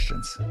those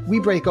questions. We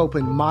break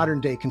open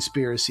modern-day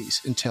conspiracies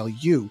and tell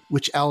you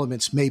which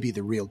elements may be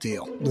the real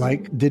deal.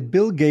 Like, did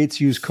Bill Gates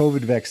use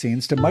COVID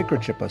vaccines to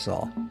microchip us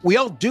all? We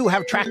all do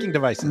have tracking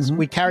devices. Mm-hmm.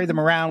 We carry them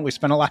around. We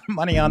spend a lot of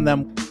money on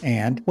them.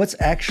 And what's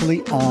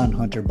actually on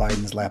Hunter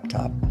Biden's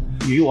laptop?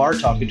 You are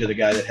talking to the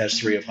guy that has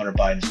 3 of Hunter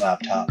Biden's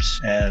laptops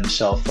and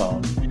cell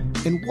phone.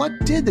 And what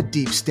did the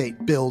deep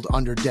state build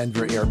under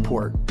Denver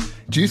Airport?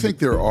 Do you think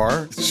there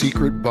are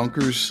secret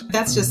bunkers?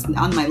 That's just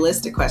on my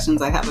list of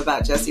questions I have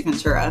about Jesse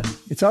Ventura.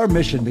 It's our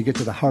mission to get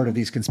to the heart of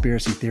these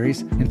conspiracy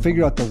theories and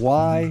figure out the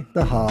why,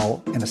 the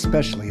how, and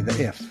especially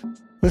the if.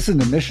 Listen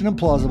to Mission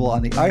Implausible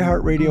on the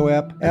iHeartRadio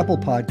app, Apple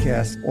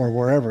Podcasts, or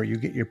wherever you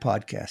get your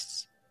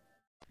podcasts.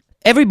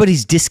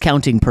 Everybody's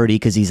discounting Purdy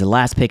because he's the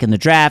last pick in the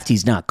draft.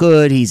 He's not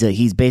good.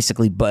 He's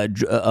basically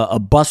a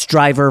bus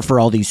driver for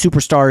all these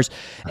superstars.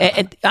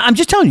 And I'm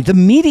just telling you, the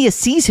media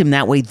sees him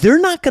that way. They're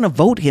not going to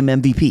vote him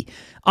MVP.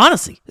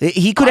 Honestly,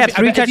 he could have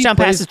 3 touchdown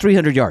passes,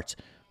 300 yards.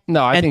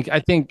 No, I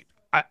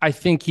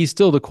think he's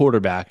still the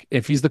quarterback.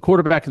 If he's the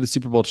quarterback of the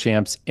Super Bowl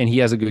champs and he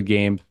has a good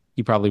game,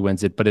 he probably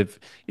wins it. But if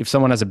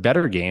someone has a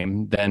better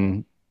game,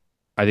 then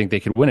I think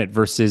they could win it.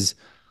 Versus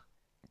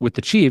with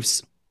the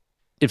Chiefs,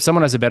 if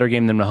someone has a better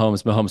game than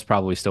Mahomes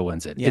probably still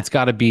wins it. Yeah.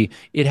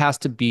 It has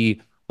to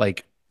be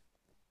like,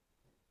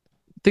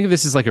 think of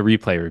this as like a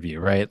replay review,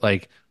 right?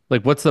 Like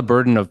what's the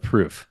burden of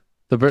proof?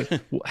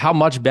 How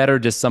much better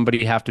does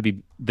somebody have to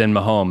be than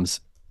Mahomes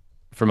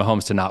for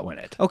Mahomes to not win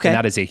it? Okay. And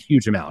that is a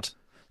huge amount.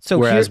 So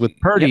whereas with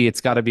Purdy,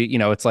 It's got to be,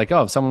 it's like,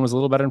 if someone was a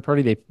little better than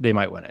Purdy, they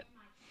might win it.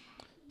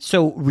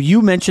 So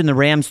you mentioned the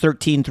Rams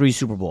 13-3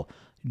 Super Bowl.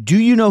 Do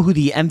you know who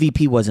the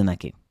MVP was in that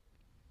game?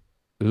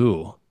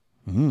 Ooh.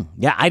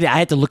 Yeah, I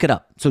had to look it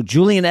up. So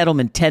Julian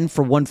Edelman, 10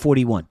 for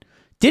 141.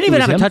 Didn't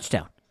even have a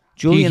touchdown.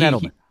 Julian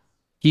Edelman.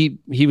 He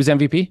was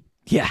MVP?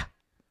 Yeah.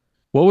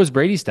 What was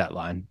Brady's stat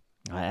line?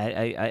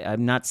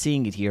 I'm not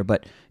seeing it here,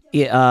 but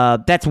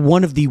that's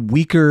one of the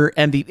weaker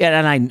MVP.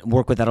 And I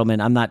work with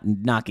Edelman. I'm not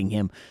knocking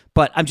him.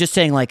 But I'm just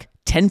saying,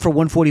 10 for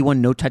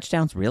 141, no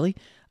touchdowns? Really?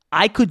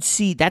 I could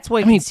see. That's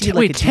why I mean, see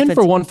 10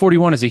 for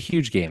 141 is a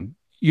huge game.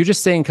 You're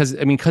just saying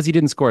because he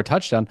didn't score a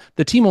touchdown.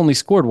 The team only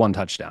scored 1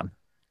 touchdown.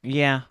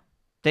 Yeah.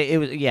 It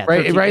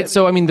was right.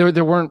 So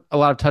there weren't a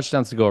lot of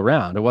touchdowns to go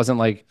around. It wasn't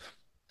like,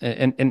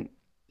 and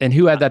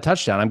who had that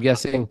touchdown? I'm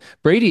guessing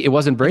Brady. It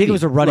wasn't Brady. I think it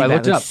was a running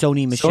back. It was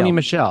Sony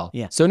Michel.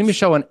 Yeah. Sony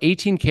Michel on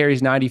 18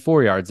 carries,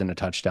 94 yards and a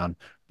touchdown.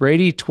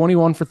 Brady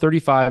 21 for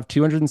 35,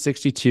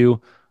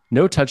 262,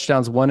 no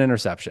touchdowns, 1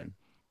 interception.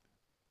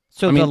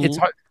 So it's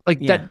hard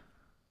that.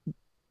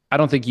 I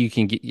don't think you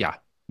can get. Yeah.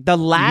 The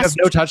last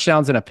you have no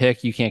touchdowns and a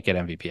pick. You can't get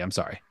MVP. I'm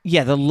sorry.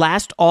 Yeah, the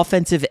last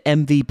offensive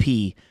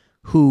MVP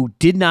who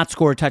did not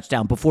score a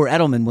touchdown before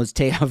Edelman was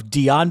of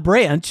Deion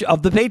Branch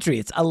of the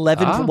Patriots,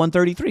 11 for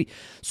 133.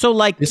 So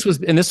like this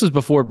was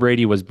before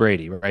Brady was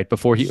Brady, right?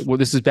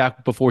 This is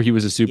back before he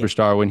was a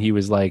superstar, when he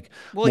was like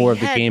more of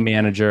the game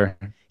manager.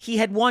 He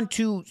had won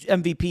 2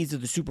 MVPs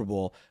of the Super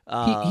Bowl.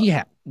 He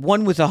had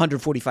one with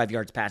 145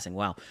 yards passing.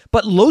 Wow.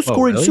 But low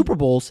scoring Super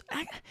Bowls,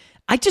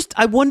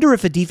 I wonder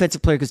if a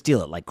defensive player could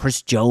steal it, like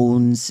Chris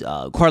Jones.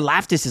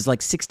 Karlaftis is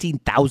like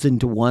 16,000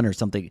 to 1 or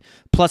something,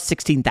 plus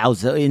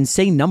 16,000,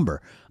 insane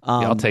number.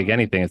 I'll take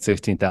anything at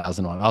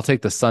 16,001. I'll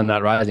take the sun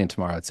not rising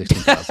tomorrow at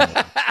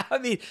 16,000. I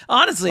mean,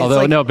 honestly,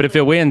 although no, but if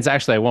it wins,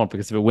 actually I won't,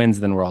 because if it wins,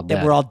 then we're all dead.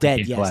 Then we're all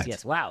dead.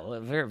 Yes. Wow,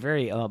 very,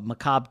 very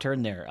macabre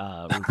turn there.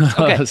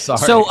 Okay, sorry.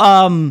 So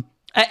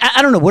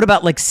I don't know. What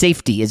about like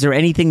safety? Is there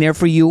anything there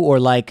for you, or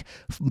like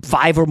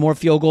 5 or more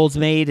field goals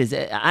made?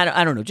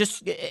 I don't know.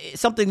 Just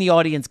something the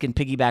audience can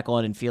piggyback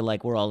on and feel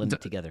like we're all in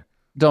it together.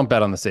 Don't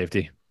bet on the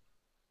safety.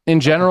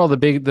 In general, the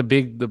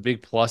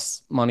big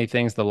plus money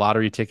things, the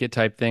lottery ticket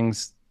type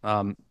things,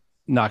 not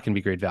going to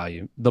be great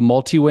value. The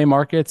multi-way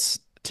markets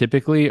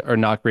typically are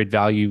not great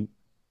value,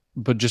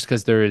 but just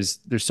because there's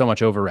so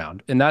much over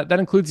round, and that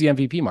includes the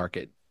MVP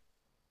market.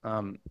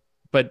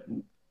 But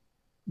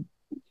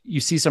you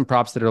see some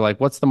props that are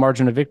like, what's the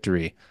margin of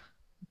victory?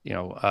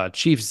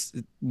 Chiefs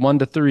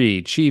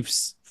 1-3,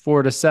 Chiefs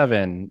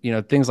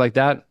 4-7, things like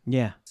that.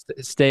 Yeah.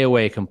 Stay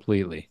away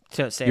completely.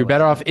 You're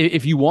better off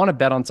if you want to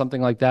bet on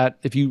something like that.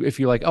 If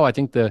you're like, oh, I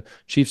think the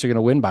Chiefs are going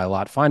to win by a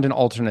lot, find an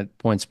alternate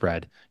point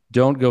spread.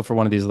 Don't go for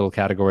one of these little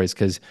categories,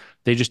 because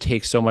they just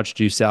take so much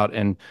juice out.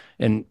 And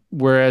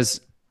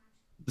whereas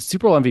the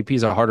Super Bowl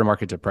MVPs are a harder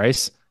market to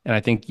price, and I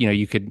think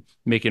you could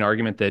make an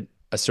argument that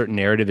a certain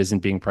narrative isn't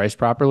being priced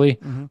properly.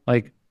 Mm-hmm.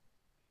 Like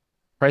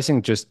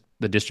pricing just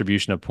the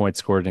distribution of points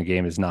scored in a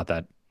game is not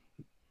that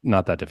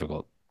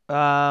difficult.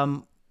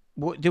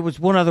 There was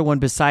one other one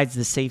besides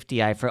the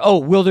safety.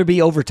 Will there be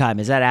overtime?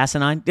 Is that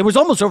asinine? There was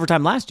almost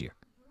overtime last year.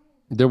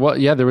 There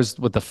was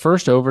what the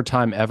first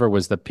overtime ever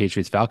was the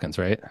Patriots Falcons,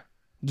 right?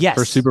 Yes.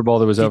 First Super Bowl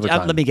there was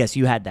overtime. Let me guess,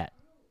 you had that.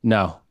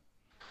 No.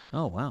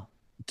 Oh wow.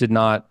 Did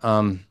not.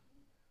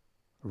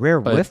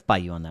 Whiff by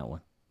you on that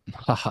one.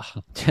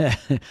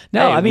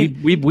 No, I mean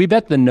we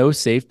bet the no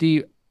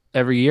safety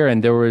every year,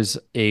 and there was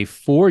a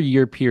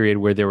 4-year period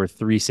where there were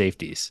 3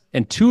 safeties,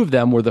 and 2 of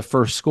them were the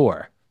first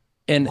score.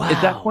 And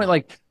at that point,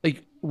 like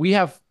we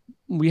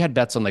had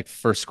bets on like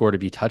first score to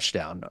be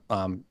touchdown,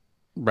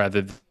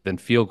 rather than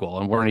field goal,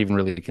 and weren't even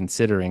really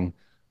considering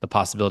the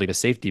possibility of a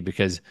safety,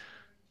 because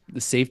the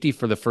safety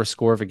for the first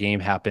score of a game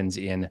happens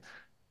in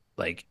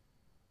like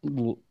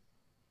 0.1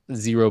 or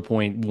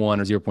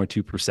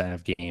 0.2%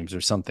 of games,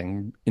 or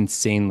something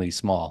insanely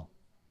small.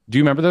 Do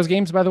you remember those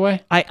games, by the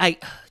way? I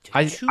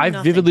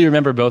vividly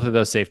remember both of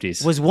those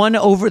safeties. Was one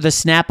over the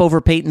snap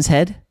over Peyton's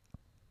head?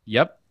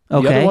 Yep.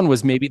 Okay. The other one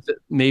was maybe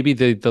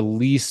the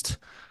least.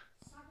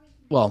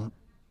 Well,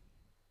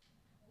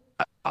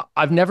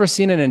 I've never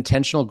seen an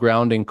intentional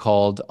grounding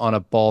called on a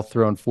ball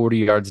thrown 40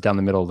 yards down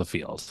the middle of the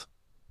field.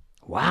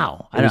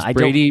 Wow. It was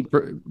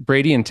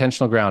Brady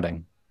intentional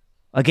grounding.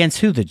 Against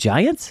who? The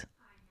Giants?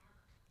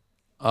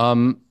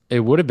 It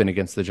would have been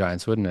against the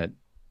Giants, wouldn't it?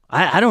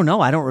 I don't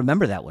know. I don't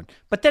remember that one.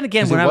 But then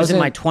again, when I was in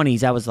my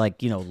 20s, I was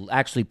like,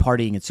 actually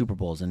partying at Super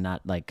Bowls and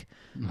not like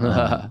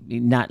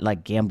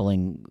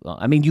gambling.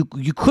 I mean, you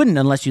couldn't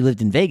unless you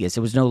lived in Vegas.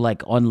 There was no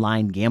like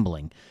online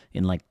gambling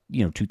in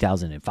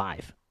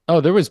 2005. Oh,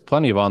 there was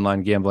plenty of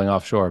online gambling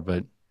offshore,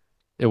 but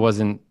it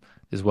wasn't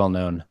as well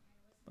known.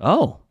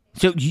 Oh,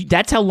 so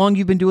that's how long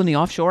you've been doing the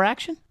offshore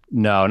action?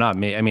 No, not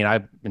me. I mean,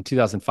 in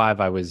 2005,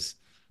 I was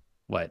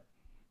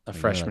a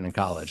freshman in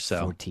college.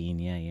 So 14.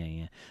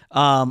 Yeah.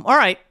 All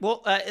right.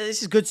 Well,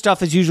 this is good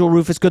stuff as usual,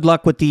 Rufus. Good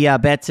luck with the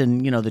bets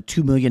and, the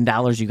 $2 million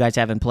you guys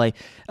have in play.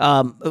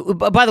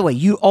 By the way,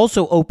 you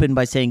also opened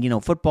by saying,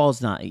 football's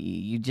not,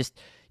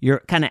 you're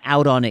kind of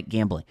out on it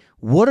gambling.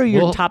 What are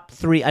your top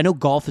 3? I know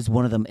golf is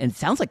one of them, and it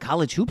sounds like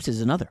college hoops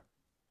is another.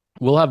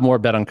 We'll have more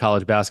bet on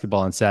college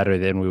basketball on Saturday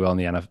than we will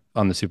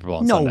on the Super Bowl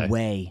on Sunday. No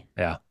way.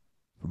 Yeah.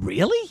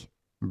 Really?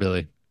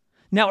 Really.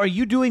 Now, are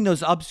you doing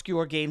those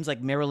obscure games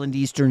like Maryland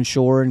Eastern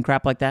Shore and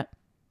crap like that?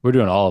 We're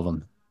doing all of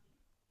them.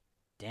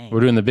 Dang. We're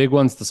doing the big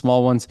ones, the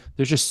small ones.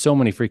 There's just so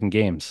many freaking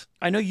games.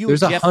 I know you.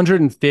 There's and Jeff,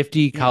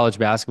 150 college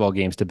basketball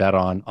games to bet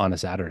on a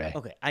Saturday.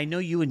 Okay, I know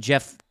you and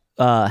Jeff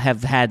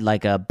have had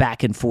like a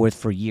back and forth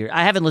for years.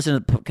 I haven't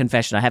listened to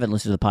Confession. I haven't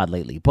listened to the pod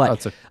lately,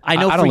 but I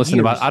know I don't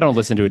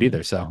listen to it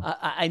either. So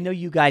I know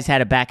you guys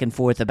had a back and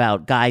forth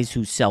about guys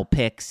who sell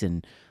picks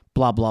and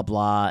blah, blah,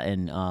 blah.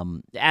 And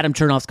Adam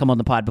Chernoff's come on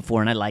the pod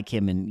before, and I like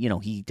him, and,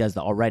 he does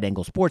the all right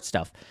angle sports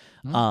stuff.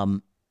 Mm-hmm.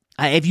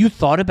 Have you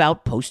thought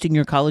about posting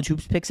your college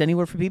hoops picks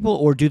anywhere for people,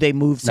 or do they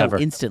move so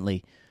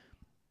instantly?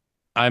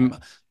 I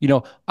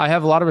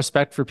have a lot of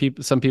respect for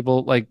some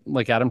people like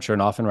Adam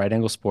Chernoff and Right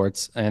Angle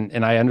Sports,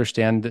 and I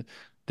understand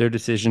their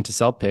decision to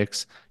sell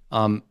picks.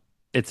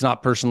 It's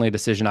not personally a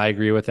decision I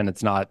agree with, and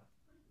it's not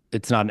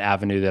an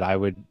avenue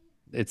that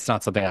it's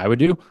not something I would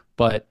do,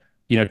 but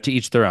to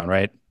each their own,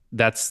 right?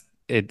 That's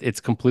it.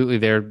 It's completely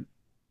their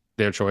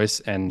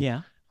choice. And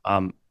yeah.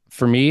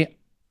 For me,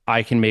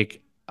 I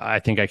think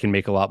I can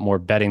make a lot more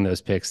betting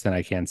those picks than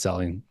I can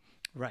selling.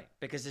 Right,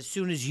 because as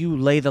soon as you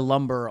lay the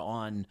lumber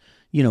on,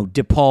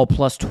 DePaul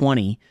plus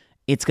 20,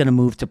 it's going to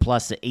move to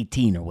plus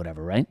 18 or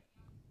whatever, right?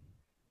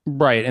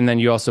 Right, and then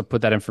you also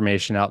put that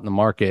information out in the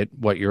market,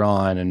 what you're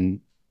on,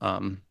 and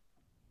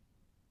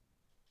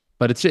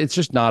but it's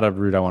just not a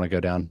route I want to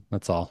go down.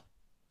 That's all.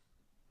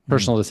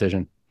 Personal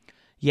decision.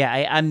 Yeah,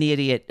 I'm the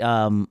idiot.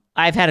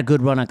 I've had a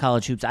good run on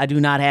college hoops. I do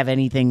not have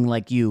anything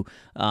like you,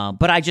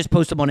 but I just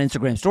post them on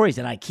Instagram stories,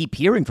 and I keep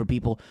hearing from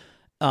people.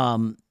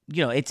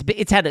 It's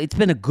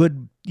been a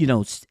good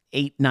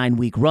 8-9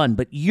 week run,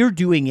 but you're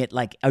doing it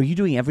are you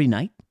doing every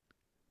night?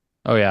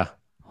 Oh yeah.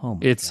 Oh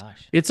my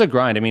gosh. It's a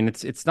grind. I mean,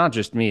 it's not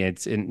just me.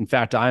 It's in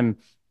fact I'm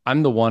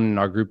the one in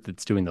our group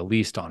that's doing the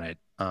least on it.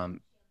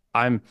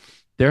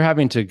 They're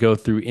having to go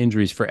through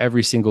injuries for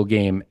every single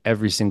game,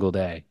 every single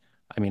day.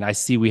 I mean,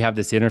 we have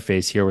this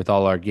interface here with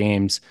all our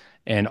games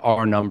and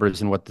our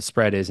numbers and what the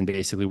spread is and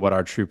basically what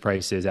our true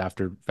price is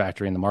after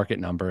factoring the market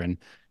number. And,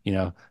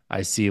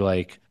 I see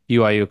like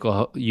BYU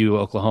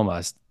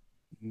Oklahoma.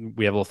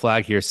 We have a little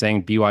flag here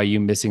saying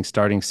BYU missing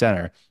starting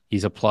center.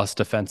 He's a plus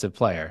defensive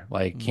player.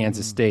 Like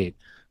Kansas State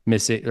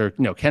missing,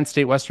 Kent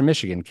State, Western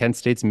Michigan. Kent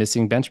State's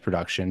missing bench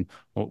production.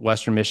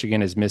 Western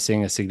Michigan is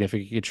missing a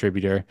significant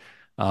contributor,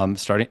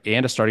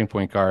 starting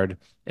point guard,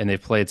 and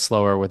they've played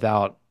slower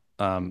without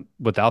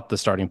the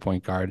starting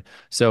point guard.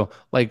 So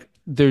like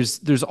there's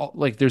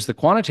the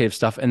quantitative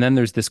stuff, and then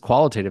there's this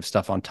qualitative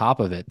stuff on top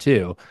of it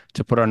too,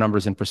 to put our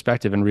numbers in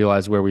perspective and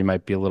realize where we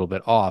might be a little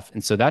bit off.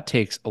 And so that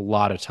takes a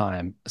lot of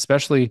time,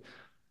 especially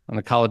on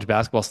the college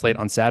basketball slate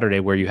on Saturday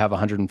where you have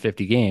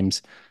 150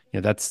 games.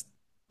 That's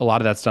a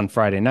lot of that's done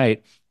Friday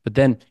night, but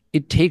then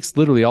it takes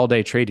literally all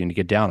day trading to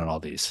get down on all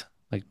these.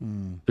 Like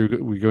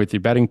we go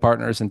through betting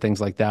partners and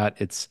things like that.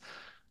 It's,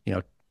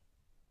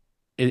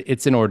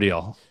 it's an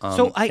ordeal.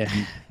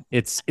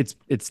 It's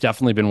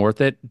definitely been worth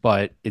it,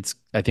 but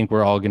I think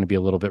we're all going to be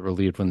a little bit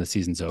relieved when the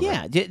season's over.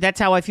 Yeah, that's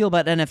how I feel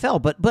about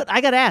NFL. But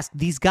I got to ask,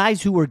 these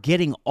guys who are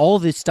getting all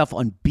this stuff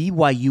on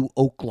BYU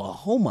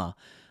Oklahoma,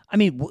 I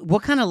mean,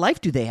 what kind of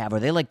life do they have? Are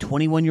they like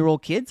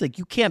 21-year-old kids? Like,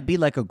 you can't be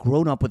like a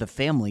grown-up with a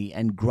family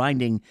and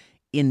grinding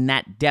in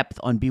that depth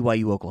on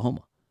BYU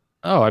Oklahoma.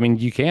 Oh, I mean,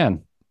 you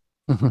can.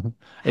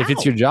 If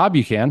it's your job,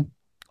 you can.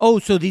 Oh,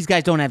 so these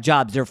guys don't have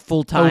jobs. They're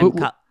full-time.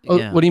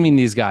 What do you mean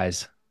these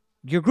guys?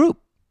 Your group.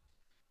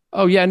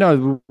 Oh, yeah,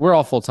 no, we're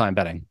all full-time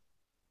betting.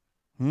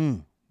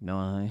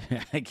 No,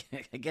 I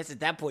guess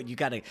at that point you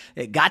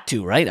got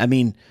to, right? I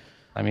mean,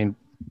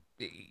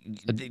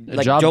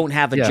 like job, don't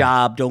have a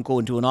job, don't go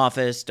into an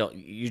office,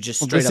 you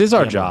just straight this up is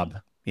our gambling.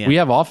 job. Yeah.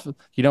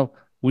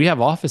 We have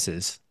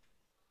offices.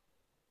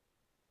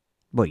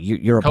 What,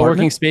 your co-working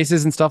apartment?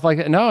 spaces and stuff like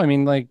that? No, I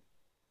mean like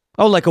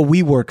like a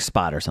WeWork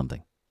spot or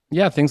something.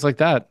 Yeah, things like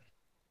that.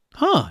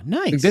 Huh,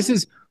 nice. Like,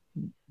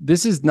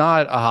 this is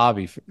not a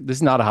hobby. This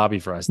is not a hobby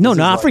for us. No,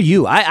 not for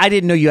you. I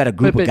didn't know you had a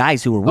group of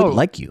guys who were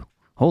like you.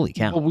 Holy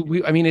cow. Well,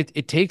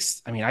 it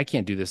takes, I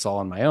can't do this all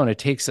on my own. It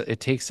takes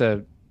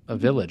a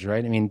village,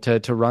 right? I mean,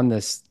 to run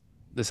this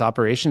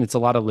operation, it's a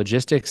lot of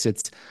logistics.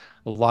 It's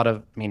a lot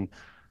of,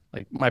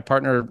 like my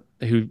partner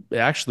who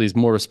actually is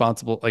more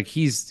responsible. Like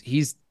he's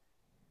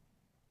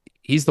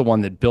the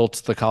one that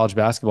built the college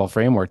basketball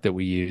framework that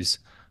we use.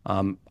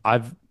 I'm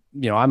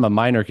a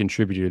minor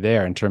contributor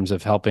there in terms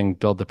of helping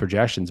build the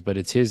projections, but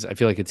I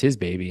feel like it's his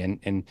baby.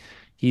 And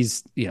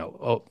he's,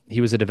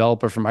 he was a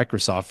developer for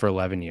Microsoft for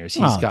 11 years.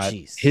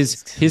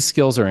 His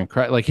skills are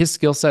incredible. Like his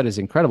skill set is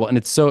incredible. And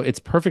it's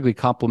perfectly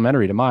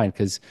complementary to mine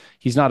because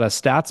he's not a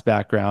stats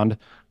background.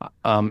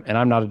 And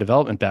I'm not a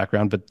development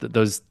background, but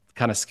those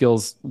kind of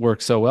skills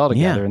work so well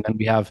together. Yeah. And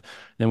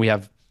then we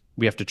have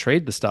to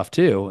trade the stuff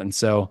too. And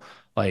so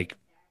like,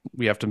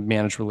 we have to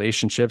manage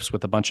relationships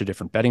with a bunch of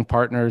different betting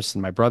partners,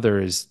 and my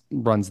brother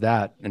runs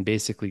that and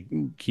basically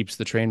keeps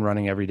the train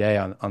running every day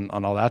on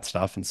all that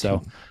stuff. And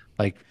so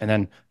at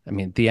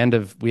the end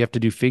of, we have to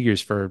do figures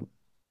for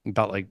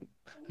about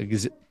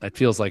it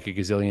feels like a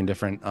gazillion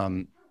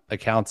different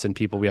accounts and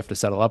people we have to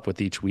settle up with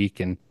each week.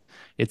 And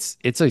it's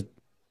a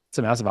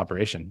massive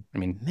operation. A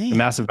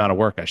massive amount of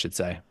work, I should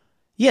say.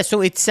 Yeah. So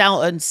it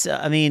sounds,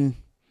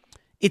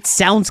 it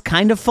sounds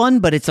kind of fun,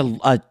 but it's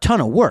a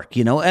ton of work,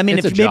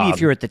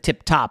 if you're at the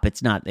tip top,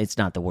 it's not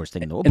the worst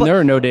thing in the world. And there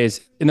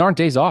aren't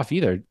days off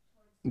either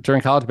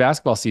during college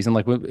basketball season.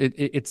 Like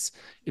it's,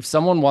 if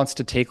someone wants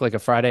to take like a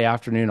Friday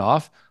afternoon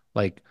off,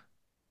 like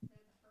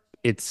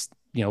it's,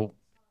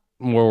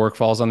 more work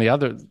falls on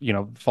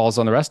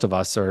the rest of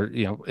us, or,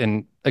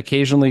 and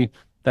occasionally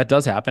that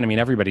does happen.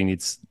 everybody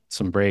needs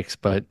some breaks,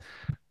 but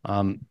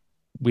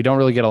we don't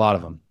really get a lot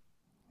of them.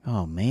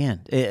 Oh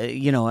man,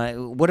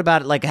 what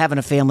about like having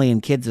a family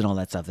and kids and all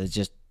that stuff? It's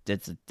just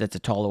that's a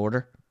tall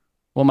order.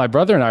 Well, my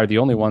brother and I are the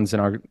only ones in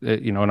our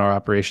in our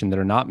operation that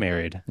are not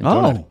married.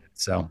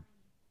 So,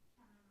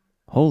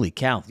 holy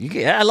cow!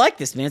 I like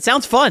this, man. It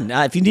sounds fun.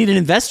 If you need an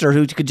investor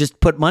who could just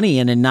put money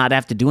in and not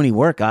have to do any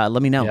work,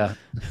 let me know. Yeah.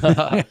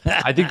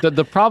 I think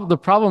the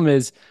problem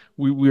is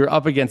we were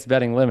up against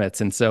betting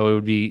limits, and so it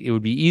would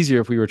be easier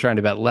if we were trying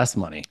to bet less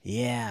money.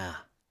 Yeah.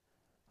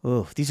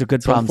 Oh, these are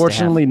good So problems to have.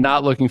 unfortunately,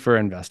 not looking for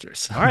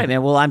investors. All right,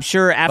 man. Well, I'm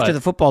sure after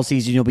the football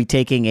season, you'll be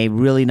taking a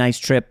really nice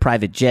trip,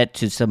 private jet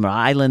to some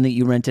island that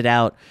you rented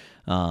out.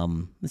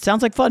 It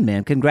sounds like fun,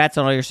 man. Congrats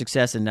on all your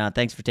success, and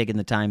thanks for taking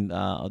the time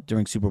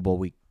during Super Bowl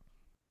week.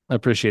 I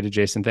appreciate it,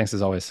 Jason. Thanks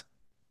as always.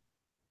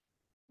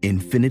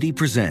 Infiniti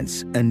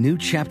presents a new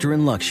chapter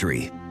in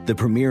luxury, the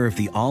premiere of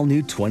the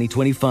all-new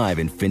 2025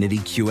 Infiniti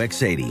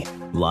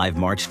QX80, live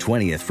March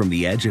 20th from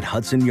the Edge at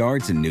Hudson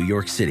Yards in New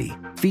York City,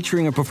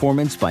 featuring a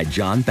performance by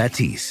John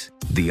Batiste.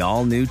 The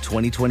all-new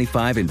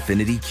 2025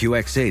 Infiniti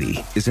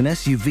QX80 is an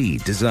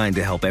SUV designed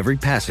to help every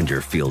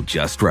passenger feel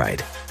just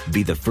right.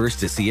 Be the first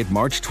to see it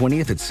March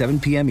 20th at 7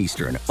 p.m.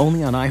 Eastern,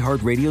 only on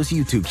iHeartRadio's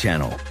YouTube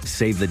channel.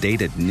 Save the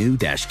date at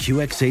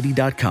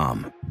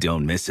new-QX80.com.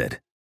 Don't miss it.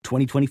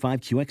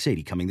 2025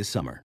 QX80 coming this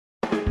summer.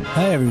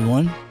 Hi,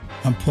 everyone.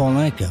 I'm Paul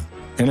Anka.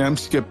 And I'm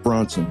Skip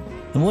Bronson.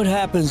 And what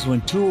happens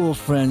when two old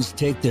friends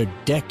take their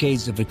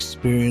decades of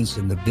experience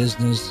in the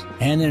business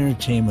and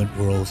entertainment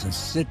worlds and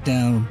sit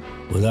down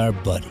with our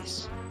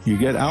buddies? You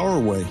get Our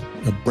Way,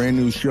 a brand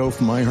new show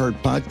from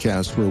iHeart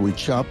Podcast where we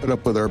chop it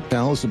up with our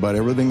pals about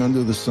everything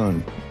under the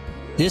sun.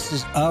 This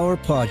is our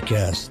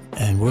podcast,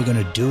 and we're going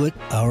to do it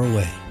our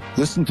way.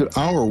 Listen to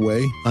Our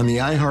Way on the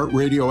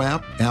iHeartRadio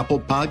app, Apple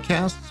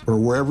Podcasts, or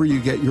wherever you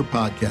get your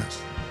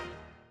podcasts.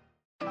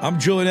 I'm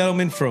Julian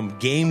Edelman from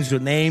Games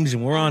with Names,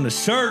 and we're on a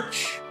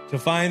search to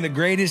find the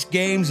greatest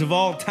games of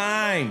all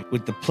time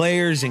with the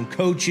players and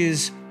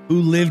coaches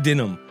who lived in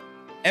them.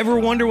 Ever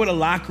wonder what a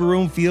locker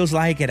room feels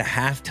like at a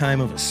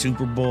halftime of a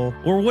Super Bowl?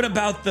 Or what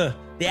about the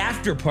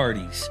after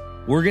parties?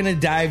 We're going to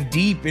dive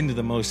deep into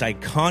the most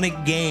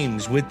iconic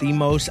games with the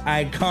most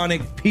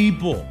iconic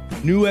people.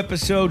 New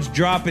episodes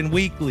dropping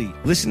weekly.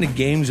 Listen to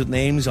Games with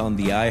Names on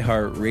the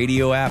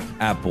iHeartRadio app,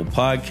 Apple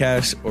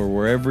Podcasts, or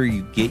wherever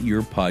you get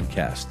your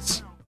podcasts.